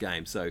occasions, lost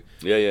games. So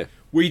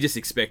we just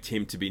expect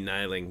him to be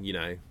nailing,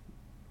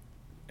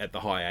 at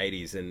the high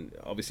 80s, and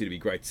obviously it'd be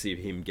great to see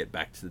him get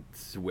back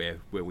to where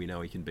we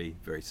know he can be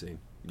very soon.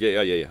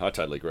 Yeah. I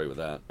totally agree with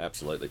that.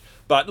 Absolutely.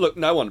 But look,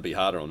 no one would be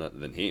harder on it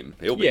than him.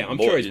 He'll be. I'm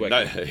sure he's working.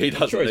 No, he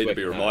doesn't need to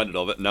be reminded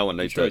of it. No one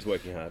needs to. I'm sure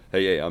he's working hard.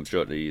 Yeah, I'm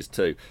sure he is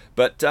too.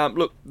 But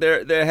look,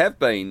 there have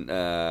been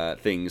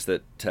things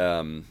that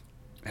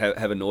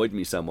have annoyed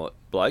me somewhat,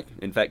 Blake.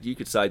 In fact, you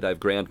could say they've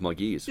ground my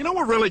gears. You know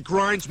what really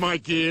grinds my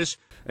gears?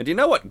 And do you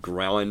know what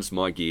grinds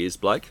my gears,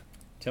 Blake?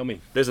 Tell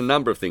me. There's a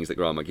number of things that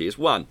grind my gears.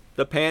 One,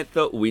 the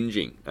Panther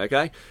whinging.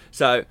 Okay,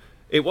 so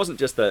it wasn't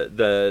just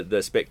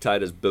the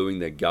spectators booing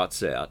their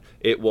guts out.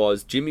 It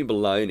was Jimmy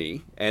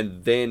Maloney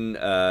and then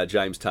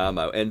James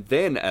Tarmo, and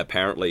then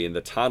apparently in the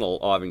tunnel,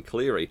 Ivan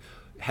Cleary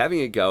having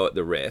a go at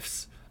the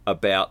refs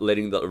about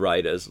letting the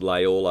Raiders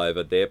lay all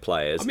over their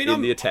players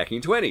in the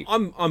attacking 20.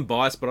 I'm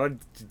biased, but I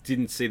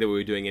didn't see that we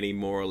were doing any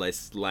more or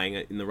less laying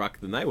it in the ruck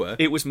than they were.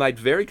 It was made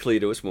very clear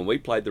to us when we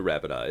played the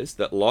Rabbitohs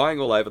that lying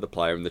all over the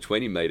player in the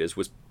 20 metres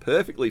was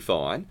perfectly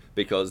fine,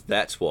 because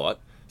that's what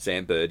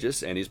Sam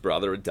Burgess and his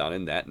brother had done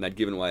in that, and they'd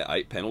given away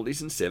 8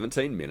 penalties in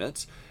 17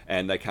 minutes,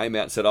 and they came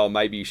out and said, oh,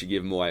 maybe you should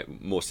give them away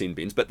more sin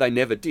bins, but they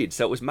never did.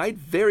 So it was made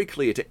very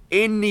clear to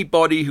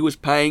anybody who was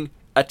paying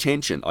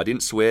attention, I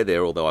didn't swear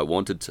there, although I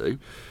wanted to,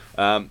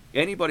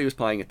 anybody who was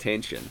paying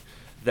attention,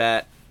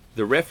 that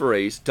the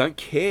referees don't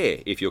care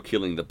if you're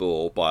killing the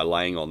ball by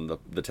laying on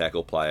the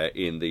tackle player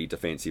in the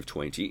defensive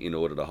 20 in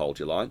order to hold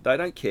your line. They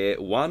don't care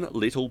one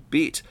little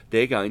bit.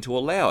 They're going to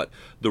allow it.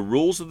 The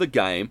rules of the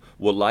game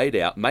were laid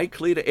out, made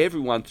clear to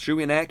everyone through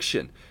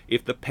inaction.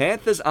 If the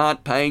Panthers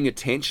aren't paying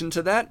attention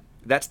to that,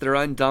 that's their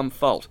own dumb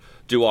fault.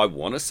 Do I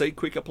want to see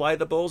quicker play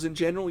the balls in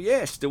general?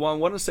 Yes. Do I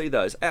want to see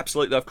those?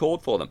 Absolutely, they've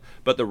called for them.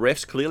 But the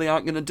refs clearly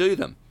aren't going to do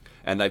them.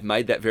 And they've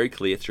made that very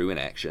clear through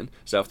inaction.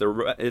 So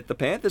if the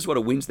Panthers want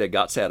to whinge their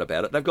guts out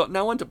about it, they've got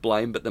no one to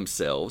blame but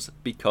themselves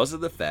because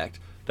of the fact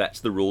that's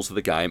the rules of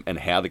the game and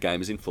how the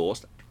game is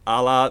enforced.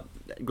 A la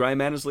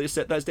Graham Annesley has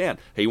set those down.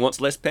 He wants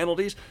less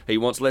penalties. He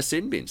wants less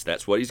sin bins.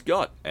 That's what he's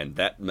got. And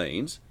that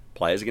means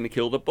players are going to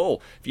kill the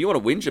ball. If you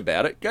want to whinge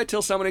about it, go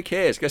tell someone who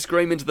cares. Go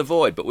scream into the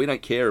void. But we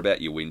don't care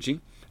about you whinging.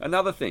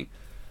 Another thing.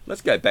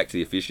 Let's go back to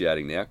the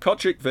officiating now.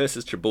 Kotrick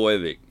versus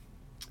Trebojevic.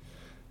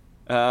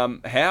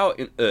 How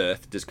on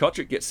earth does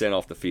Kotrick get sent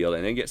off the field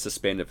and then get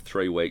suspended for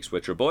 3 weeks,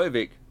 where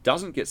Trebojevic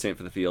doesn't get sent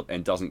for the field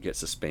and doesn't get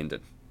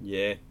suspended?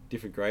 Yeah,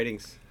 different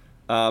gradings.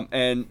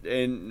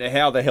 And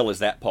how the hell is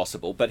that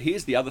possible? But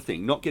here's the other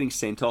thing: not getting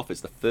sent off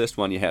is the first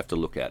one you have to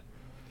look at.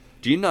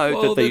 Do you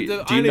know that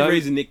the only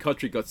reason Nick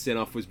Kotrick got sent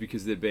off was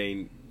because there'd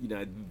been,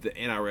 the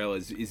NRL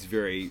is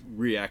very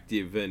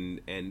reactive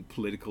and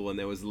political, and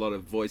there was a lot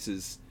of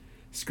voices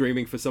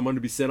screaming for someone to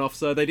be sent off,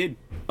 so they did.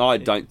 I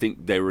don't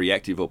think they're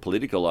reactive or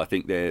political. I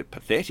think they're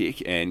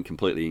pathetic and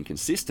completely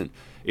inconsistent.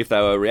 If they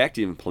were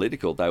reactive and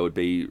political, they would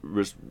be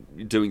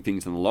doing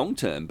things in the long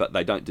term, but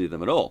they don't do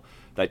them at all.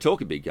 They talk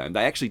a big game.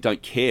 They actually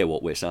don't care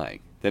what we're saying.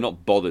 They're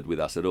not bothered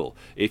with us at all.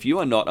 If you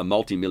are not a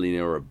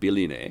multimillionaire or a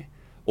billionaire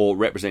or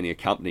representing a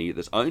company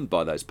that's owned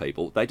by those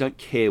people, they don't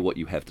care what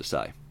you have to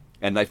say.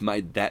 And they've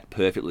made that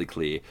perfectly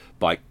clear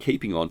by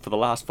keeping on for the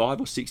last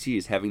 5 or 6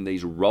 years, having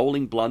these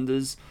rolling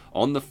blunders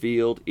on the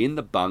field, in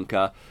the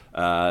bunker,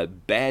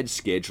 bad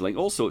scheduling,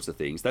 all sorts of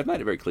things. They've made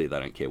it very clear they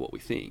don't care what we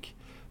think.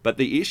 But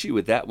the issue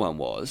with that one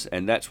was,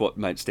 and that's what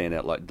made it stand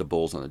out like the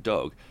balls on a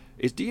dog,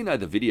 is do you know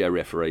the video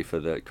referee for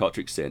the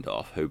Kotrick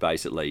sent-off, who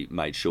basically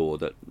made sure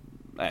that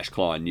Ash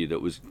Klein knew that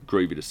it was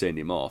groovy to send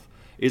him off,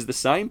 is the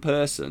same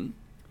person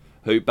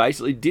who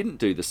basically didn't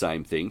do the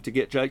same thing to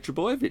get Jake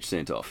Trbojevic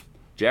sent off.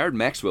 Jared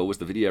Maxwell was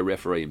the video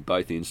referee in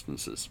both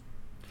instances.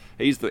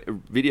 He's the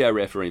video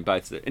referee in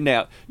both.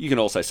 Now, you can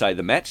also say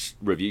the match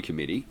review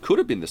committee could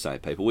have been the same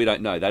people. We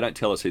don't know. They don't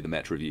tell us who the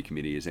match review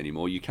committee is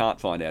anymore. You can't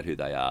find out who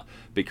they are,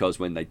 because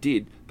when they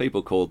did,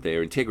 people called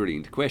their integrity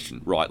into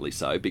question, rightly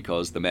so,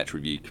 because the match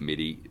review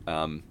committee,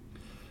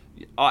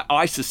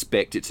 I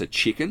suspect it's a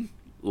chicken,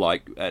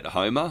 like at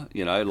Homer,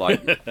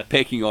 like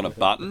pecking on a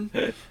button.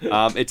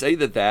 It's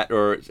either that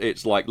or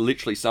it's like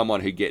literally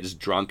someone who gets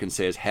drunk and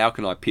says, how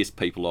can I piss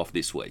people off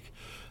this week?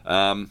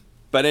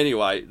 But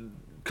anyway,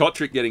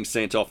 Kotrick getting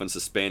sent off and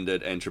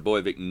suspended, and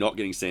Trebojevic not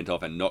getting sent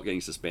off and not getting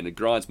suspended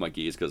grinds my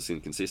gears because it's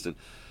inconsistent.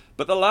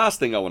 But the last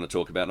thing I want to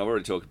talk about, and I've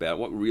already talked about,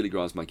 what really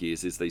grinds my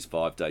gears is these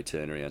 5-day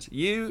turnarounds.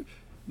 You're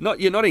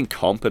not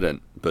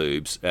incompetent,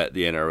 boobs, at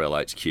the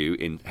NRL HQ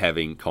in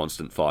having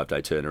constant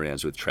 5-day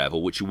turnarounds with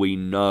travel, which we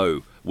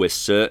know, we're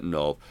certain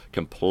of,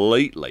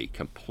 completely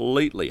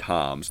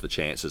harms the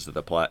chances of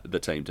the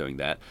team doing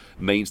that.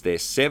 Means they're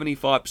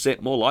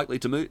 75% more likely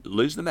to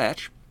lose the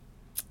match.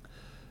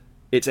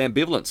 It's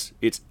ambivalence.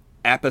 It's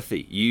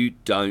apathy. You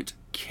don't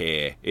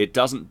care. It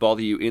doesn't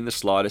bother you in the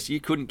slightest. You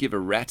couldn't give a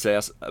rat's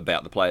ass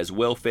about the players'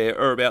 welfare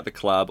or about the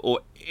club or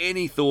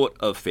any thought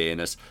of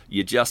fairness.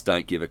 You just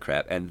don't give a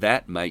crap, and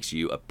that makes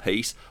you a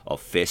piece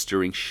of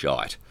festering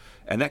shite.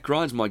 And that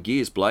grinds my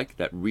gears, Blake.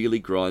 That really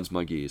grinds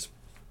my gears.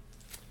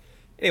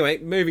 Anyway,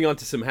 moving on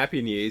to some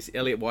happy news.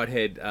 Elliot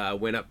Whitehead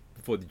went up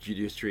before the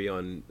judiciary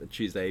on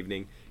Tuesday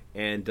evening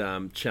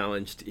and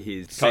challenged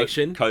his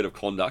code of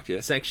conduct,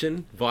 yeah,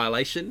 sanction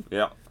violation.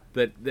 Yeah,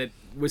 that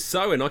was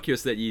so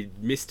innocuous that you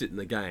missed it in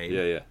the game.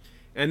 Yeah.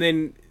 And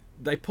then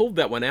they pulled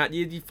that one out.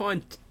 You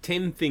find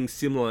 10 things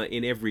similar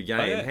in every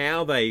game. Oh, yeah.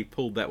 How they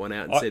pulled that one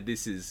out and said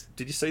this is.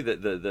 Did you see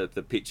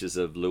the pictures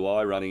of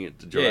Luai running it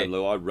to Jerome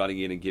Luai running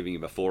in and giving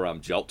him a forearm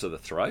jolt to the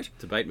throat?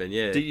 To Bateman,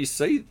 yeah. Did you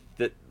see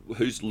that?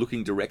 Who's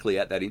looking directly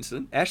at that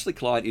incident? Ashley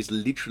Klein is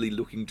literally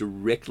looking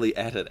directly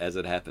at it as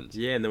it happens.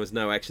 Yeah, and there was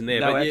no action there.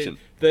 No action.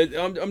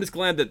 I'm just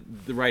glad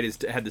that the Raiders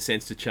had the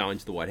sense to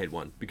challenge the Whitehead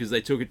one, because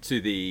they took it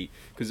to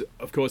because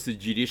of course the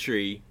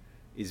judiciary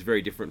is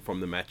very different from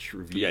the match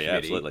review committee. Yeah,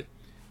 absolutely.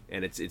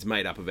 And it's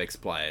made up of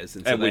ex-players.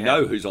 And, so we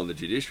know who's on the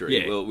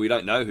judiciary. Yeah. Well, we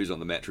don't know who's on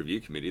the match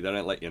review committee. They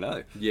don't let you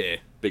know. Yeah.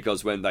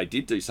 Because when they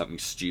did do something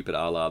stupid,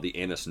 a la the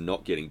Ennis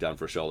not getting done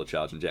for a shoulder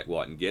charge and Jack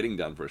Whiten getting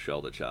done for a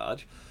shoulder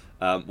charge,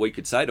 we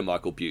could say to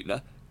Michael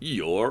Butner,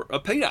 you're a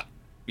peanut.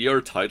 You're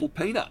a total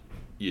peanut,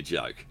 you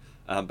joke.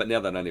 But now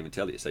they don't even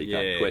tell you, so you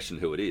can't question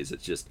who it is.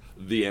 It's just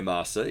the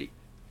MRC.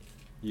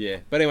 Yeah,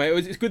 but anyway,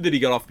 it's good that he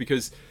got off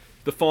because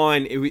the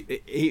fine.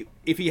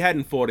 If he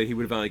hadn't fought it, he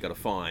would have only got a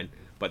fine.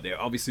 But there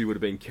obviously would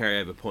have been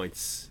carryover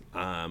points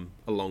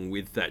along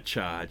with that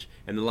charge,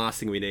 and the last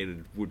thing we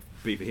needed would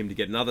be for him to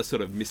get another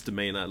sort of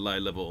misdemeanor,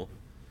 low-level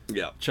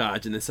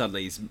charge, and then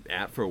suddenly he's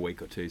out for a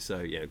week or two. So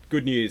yeah,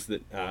 good news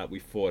that we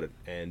fought it,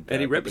 and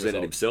he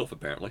represented himself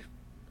apparently.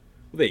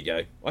 Well, there you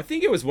go. I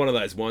think it was one of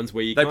those ones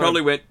where they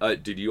probably went,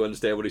 did you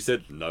understand what he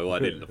said? No, I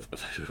didn't.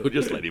 We'll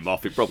just let him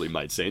off. It probably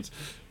made sense.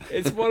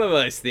 It's one of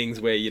those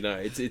things where, you know,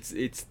 it's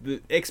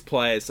the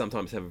ex-players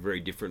sometimes have a very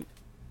different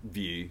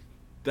view.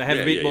 They have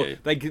a bit more.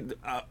 They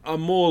are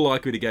more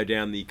likely to go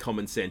down the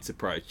common sense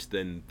approach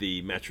than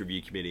the match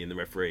review committee and the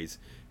referees,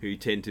 who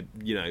tend to,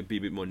 you know, be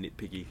a bit more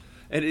nitpicky.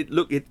 And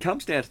it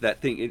comes down to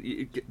that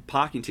thing.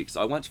 Parking tickets.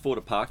 I once fought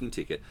a parking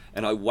ticket,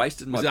 and I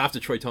wasted my. Was it after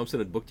Troy Thompson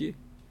had booked you?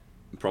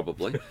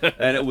 Probably,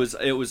 and it was.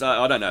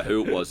 I don't know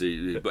who it was.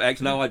 But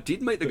actually, no, I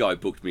did meet the guy who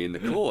booked me in the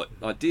court.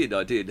 I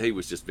did. He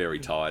was just very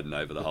tired and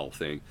over the whole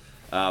thing.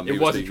 It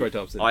wasn't Troy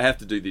Thompson. I have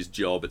to do this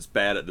job. It's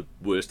bad at the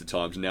worst of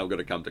times. And now I've got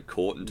to come to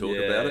court and talk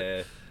about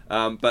it.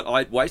 But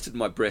I wasted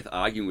my breath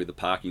arguing with the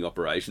parking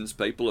operations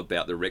people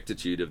about the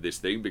rectitude of this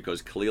thing,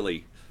 because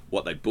clearly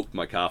what they booked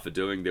my car for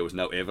doing, there was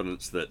no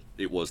evidence that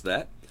it was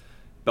that.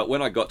 But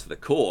when I got to the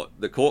court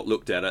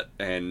looked at it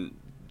and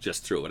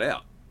just threw it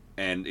out.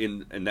 And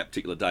in that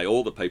particular day,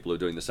 all the people who are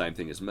doing the same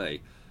thing as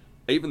me,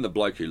 even the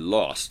bloke who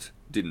lost,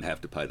 didn't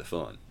have to pay the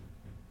fine.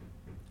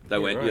 They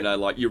went, right. You know,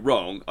 like, you're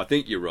wrong, I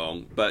think you're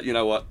wrong, but you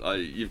know what,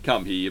 you've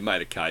come here, you've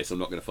made a case, I'm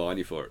not going to fine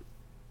you for it.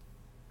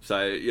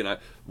 So, you know,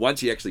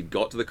 once he actually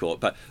got to the court,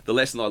 but the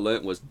lesson I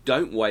learnt was,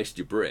 don't waste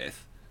your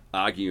breath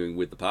arguing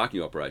with the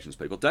parking operations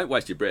people. Don't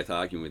waste your breath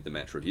arguing with the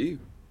match review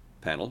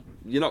panel.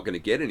 You're not going to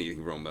get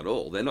anything from them at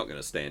all. They're not going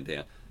to stand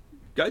down.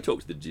 Go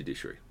talk to the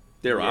judiciary.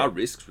 There are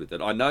risks with it.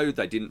 I know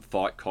they didn't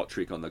fight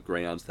Kotrick on the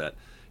grounds that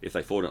if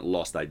they fought it and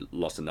lost, they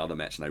lost another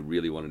match, and they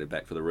really wanted it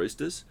back for the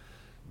Roosters.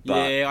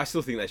 But yeah, I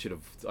still think they should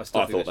have. I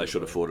thought they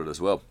should have fought it as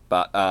well.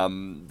 But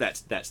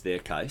that's their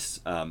case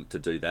to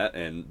do that,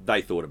 and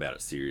they thought about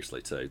it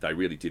seriously too. They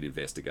really did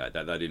investigate.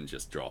 They didn't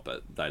just drop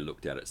it. They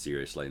looked at it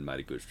seriously and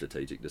made a good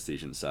strategic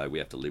decision. So we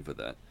have to live with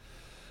that.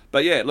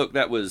 But yeah, look,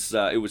 that was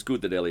it was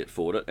good that Elliott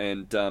fought it,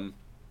 and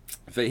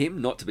for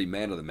him not to be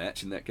man of the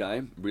match in that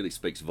game really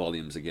speaks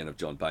volumes again of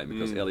John Bateman,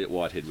 because Elliott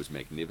Whitehead was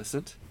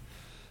magnificent.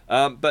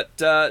 But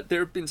there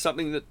have been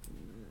something that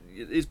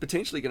is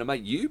potentially going to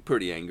make you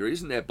pretty angry,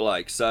 isn't there,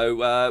 Blake? So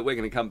we're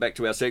going to come back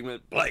to our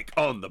segment, Blake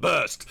on the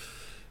Burst.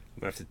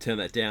 I'm going to have to turn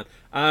that down.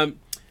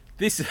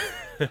 This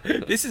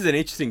is an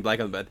interesting Blake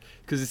on the Burst,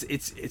 because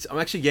it's I'm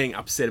actually getting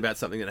upset about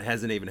something that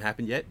hasn't even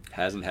happened yet.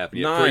 Hasn't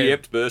happened yet. No,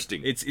 preempt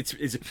bursting. It's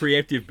a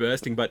preemptive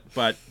bursting, but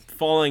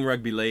following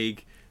rugby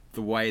league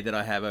the way that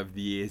I have over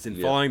the years,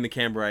 and following the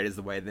Canberra Raiders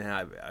the way that I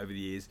have over the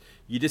years,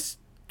 you just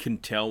can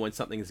tell when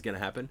something is going to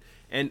happen.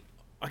 And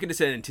I can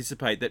just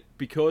anticipate that,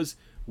 because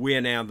we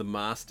are now the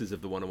masters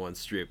of the one-on-one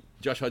strip.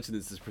 Josh Hodgson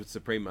is the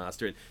supreme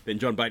master, and then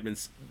John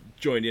Bateman's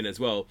joined in as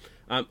well.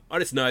 I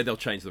just know they'll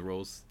change the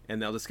rules,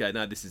 and they'll just go,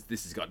 no, this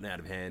has gotten out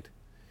of hand.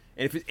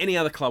 And if any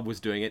other club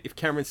was doing it, if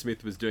Cameron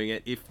Smith was doing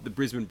it, if the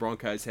Brisbane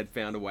Broncos had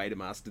found a way to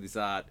master this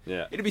art,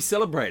 it'd be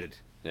celebrated.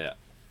 Yeah.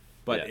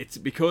 But it's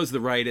because the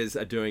Raiders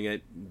are doing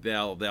it,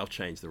 they'll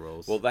change the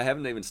rules. Well, they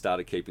haven't even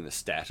started keeping the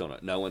stat on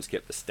it. No one's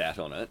kept the stat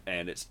on it,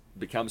 and it's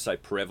become so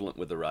prevalent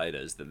with the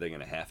Raiders that they're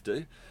going to have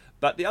to.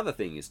 But the other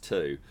thing is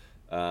too,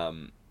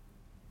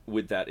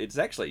 with that,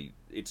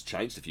 it's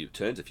changed a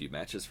few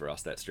matches for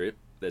us, that strip.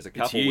 There's a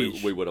couple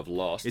we would have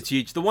lost. It's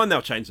huge. The one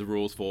they'll change the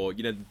rules for,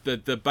 you know,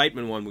 the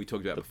Bateman one we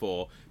talked about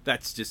before,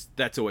 that's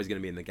always going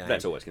to be in the game.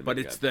 That's always going to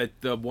be in the game. But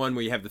it's the one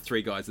where you have the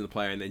three guys in the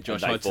player, and then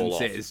Josh Hodgson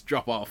says,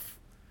 drop off.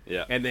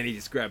 Yeah. And then he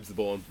just grabs the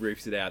ball and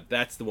roofs it out.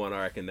 That's the one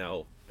I reckon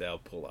they'll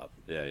pull up.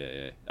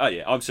 Yeah. Oh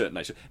yeah, I'm certain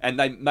they should. And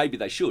maybe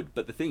they should,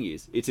 but the thing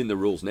is, it's in the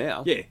rules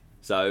now. Yeah.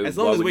 So as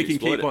long as we can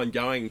keep on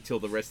going till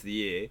the rest of the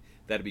year,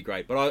 that'd be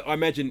great. But I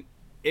imagine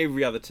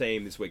every other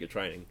team this week of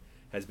training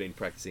has been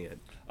practicing it.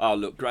 Oh,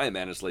 look, Graham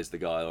Annesley's the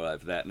guy all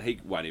over that, and he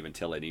won't even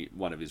tell any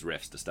one of his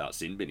refs to start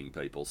sin binning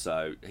people,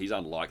 so he's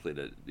unlikely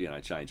to,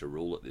 change a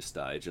rule at this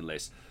stage,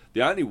 unless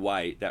the only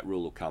way that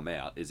rule will come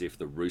out is if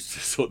the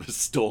Roosters or the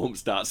Storm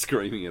start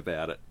screaming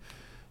about it.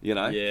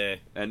 Yeah.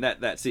 And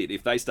that's it.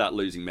 If they start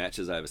losing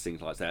matches over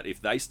things like that,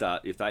 if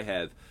they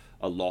have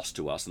a loss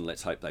to us, and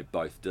let's hope they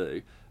both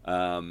do,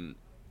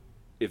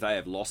 if they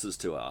have losses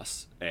to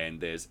us and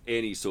there's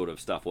any sort of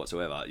stuff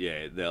whatsoever,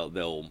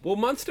 they'll. Well,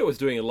 Munster was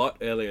doing a lot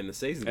earlier in the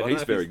season, and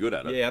he's very good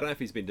at it. Yeah, I don't know if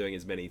he's been doing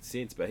as many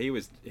since, but he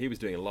was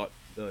doing a lot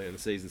earlier in the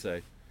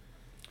season.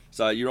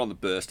 So you're on the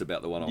burst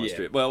about the one-on-one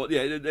strip. Well,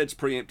 yeah, it's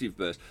preemptive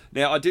burst.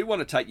 Now, I do want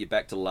to take you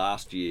back to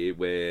last year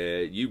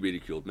where you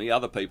ridiculed me.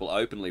 Other people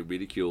openly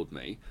ridiculed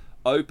me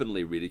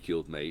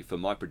for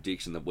my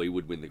prediction that we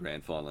would win the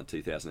grand final in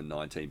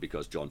 2019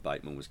 because John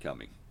Bateman was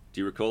coming. Do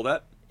you recall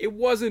that? It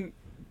wasn't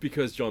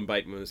because John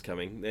Bateman was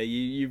coming. Now,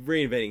 you're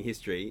reinventing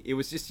history. It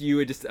was just you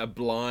were just a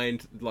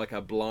blind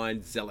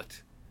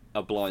zealot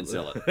A blind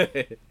zealot.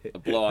 A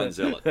blind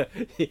zealot.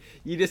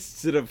 You just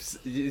sort of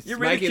You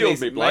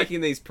ridiculed me, Blake.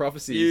 making these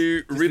prophecies. You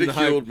just in the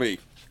ridiculed hope- me.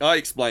 I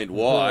explained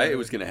why it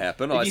was going to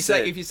happen.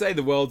 If you say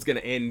the world's going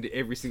to end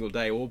every single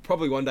day, well,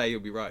 probably one day you'll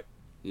be right.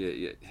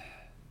 Yeah.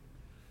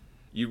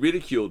 You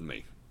ridiculed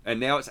me, and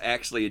now it's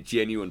actually a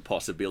genuine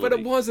possibility. But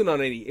it wasn't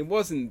on any. It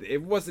wasn't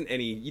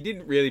any. You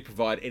didn't really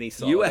provide any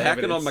solid You were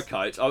hacking evidence. on my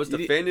coach. I was You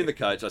did- defending the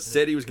coach. I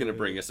said he was going to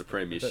bring us a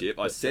premiership.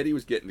 I said he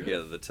was getting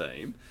together the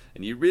team,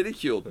 and you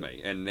ridiculed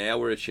me. And now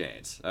we're a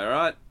chance. All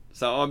right.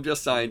 So I'm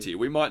just saying to you,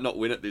 we might not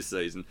win it this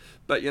season,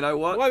 but you know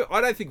what? Well,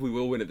 I don't think we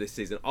will win it this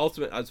season.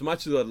 As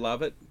much as I'd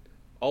love it,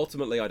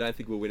 ultimately I don't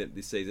think we'll win it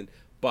this season.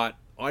 But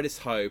I just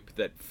hope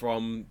that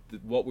from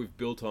what we've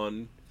built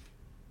on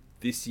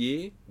this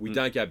year, we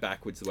don't go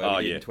backwards the way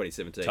we did in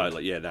 2017.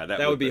 Totally. Yeah. No,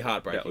 That would be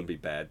heartbreaking. That would be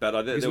bad.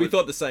 But Because we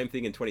thought the same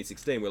thing in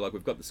 2016. We're like,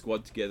 we've got the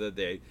squad together.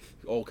 They're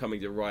all coming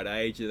to the right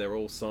age, and they're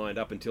all signed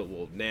up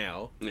until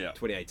now,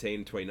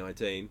 2018,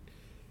 2019.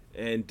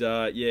 And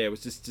it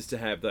was just to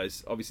have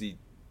those, obviously.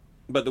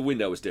 But the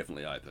window was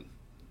definitely open.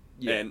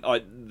 Yeah. And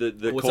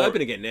it's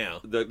open again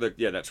now.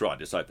 Yeah, that's right.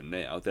 It's open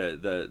now.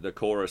 The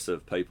chorus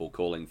of people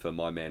calling for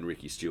my man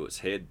Ricky Stewart's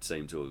head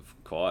seemed to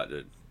have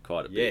quieted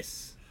quite a bit.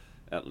 Yes.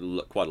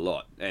 Quite a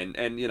lot.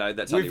 And you know,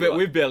 that's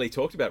we've barely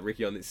talked about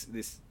Ricky on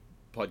this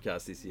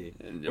podcast this year.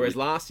 Whereas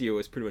last year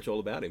was pretty much all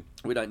about him.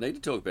 We don't need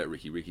to talk about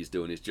Ricky. Ricky's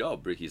doing his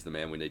job. Ricky's the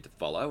man we need to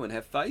follow and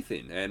have faith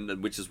in,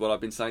 and which is what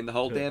I've been saying the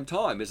whole damn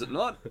time, is it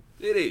not?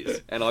 It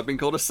is. And I've been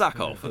called a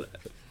suckhole for that.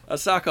 A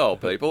suckhole,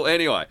 people.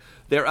 Anyway,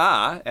 there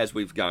are, as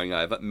we've going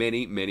over,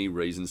 many, many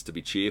reasons to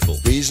be cheerful.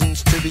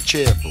 Reasons to be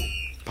cheerful.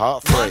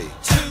 Part 3. 1,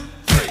 2,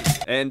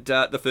 3. And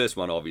the first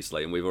one,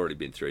 obviously, and we've already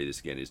been through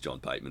this again, is John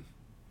Bateman.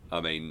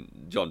 I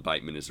mean, John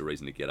Bateman is a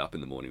reason to get up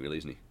in the morning, really,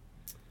 isn't he?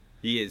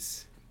 He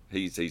is.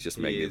 He's just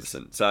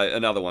magnificent. So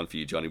another one for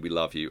you, Johnny. We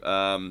love you.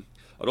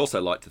 I'd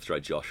also like to throw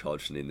Josh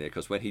Hodgson in there,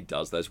 because when he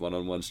does those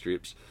one-on-one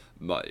strips,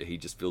 he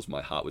just fills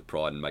my heart with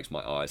pride and makes my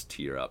eyes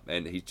tear up.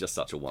 And he's just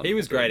such a wonderful. He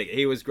was great.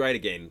 He was great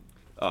again.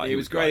 He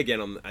was great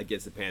again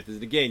against the Panthers.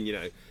 And again, you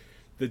know,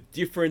 the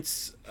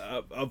difference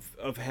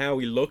of how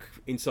we look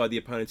inside the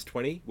opponent's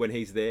 20 when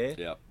he's there,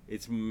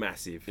 it's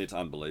massive. It's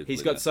unbelievable.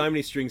 He's got so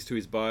many strings to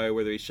his bow,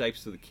 whether he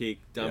shapes to the kick,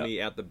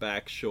 dummy, out the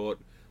back, short,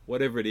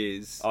 whatever it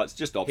is. Oh, it's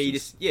just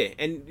options.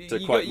 And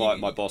to quote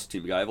my boss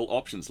Tim Gable,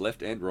 options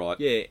left and right.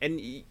 Yeah,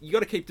 and you got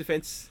to keep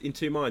defence in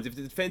two minds. If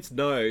the defence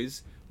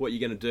knows what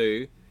you're going to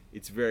do,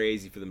 it's very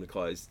easy for them to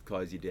close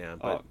you down.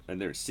 But and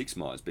there are 6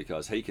 minds,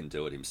 because he can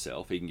do it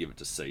himself. He can give it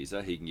to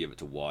Caesar. He can give it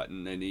to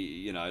Whiten, and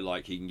he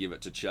can give it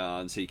to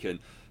Chance. He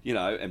can,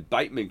 and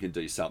Bateman can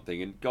do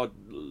something. And God,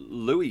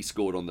 Louis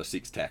scored on the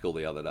 6th tackle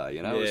the other day.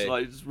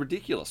 It's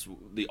ridiculous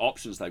the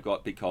options they've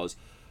got, because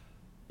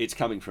it's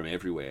coming from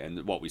everywhere.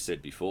 And what we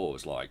said before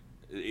was like,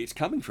 it's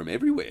coming from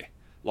everywhere.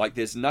 Like,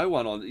 there's no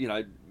one on,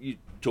 you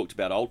talked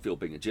about Oldfield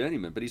being a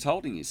journeyman, but he's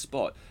holding his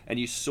spot. And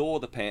you saw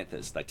the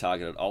Panthers. They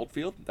targeted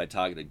Oldfield, they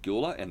targeted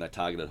Gula, and they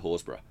targeted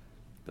Horsburgh.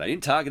 They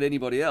didn't target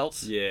anybody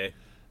else. Yeah.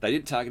 They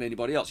didn't target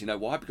anybody else. You know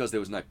why? Because there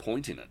was no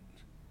point in it.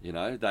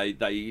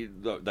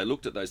 They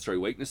looked at those 3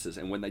 weaknesses,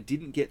 and when they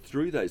didn't get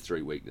through those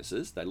 3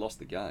 weaknesses, they lost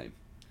the game.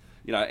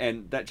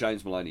 And that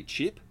James Maloney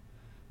chip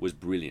was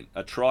brilliant.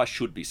 A try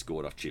should be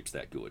scored off chips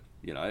that good,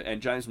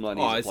 and James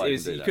Maloney is a player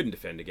who can do that. Couldn't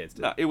defend against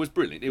it. No, it was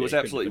brilliant. It was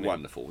absolutely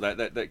wonderful.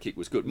 That kick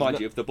was good. Mind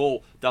you, if the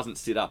ball doesn't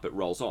sit up, it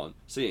rolls on.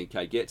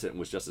 CNK gets it and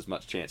was just as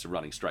much chance of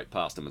running straight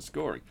past him and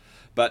scoring.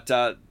 But,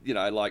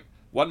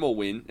 one more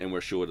win and we're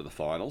assured of the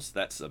finals.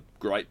 That's a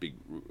great big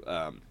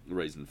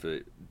reason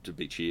to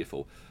be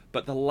cheerful.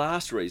 But the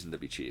last reason to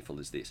be cheerful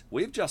is this.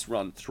 We've just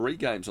run 3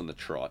 games on the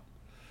trot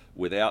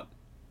without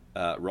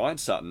Ryan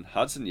Sutton,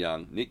 Hudson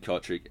Young, Nick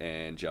Kotrick,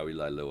 and Joey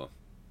Leilua.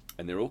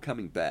 And they're all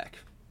coming back.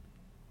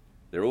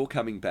 They're all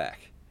coming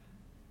back.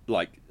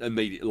 Like,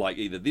 immediately, like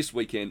either this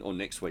weekend or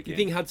next weekend. Do you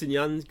think Hudson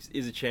Young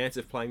is a chance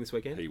of playing this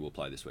weekend? He will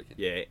play this weekend.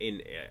 Yeah,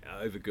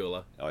 over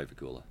Gula. Over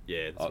Gula.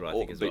 Yeah, that's what I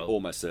think as well.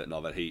 Almost certain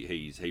of it.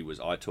 He was.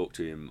 I talked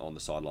to him on the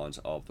sidelines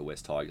of the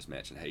West Tigers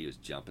match, and he was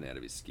jumping out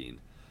of his skin.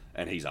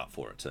 And he's up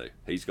for it too.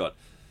 He's got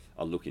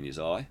a look in his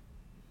eye.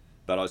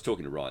 But I was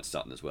talking to Ryan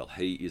Sutton as well.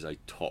 He is a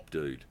top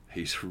dude.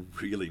 He's a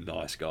really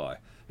nice guy.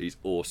 He's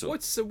awesome.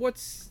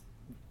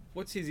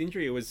 What's his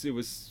injury? It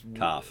was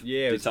calf.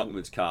 Yeah, did something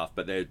with his calf,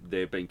 but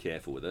they've been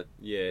careful with it.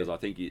 Yeah, because I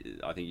think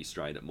he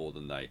strained it more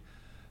than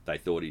they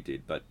thought he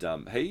did. But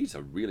he's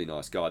a really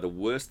nice guy. The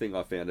worst thing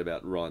I found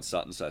about Ryan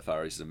Sutton so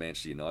far is he's a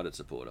Manchester United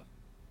supporter.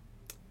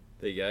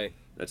 There you go.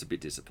 That's a bit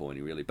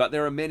disappointing, really. But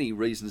there are many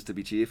reasons to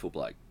be cheerful,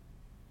 Blake.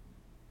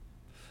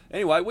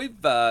 Anyway, we've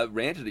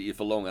ranted at you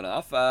for long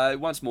enough.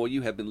 Once more,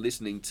 you have been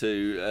listening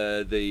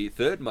to the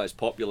 3rd most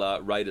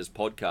popular Raiders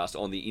podcast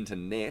on the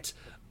internet.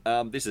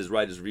 This is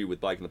Raiders Review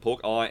with Blake and the Pork.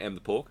 I am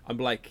the Pork. I'm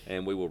Blake.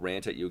 And we will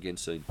rant at you again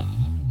soon. Blake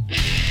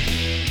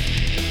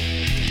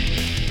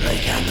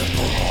and the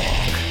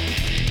Pork.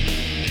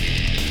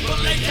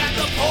 Blake and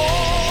the Pork.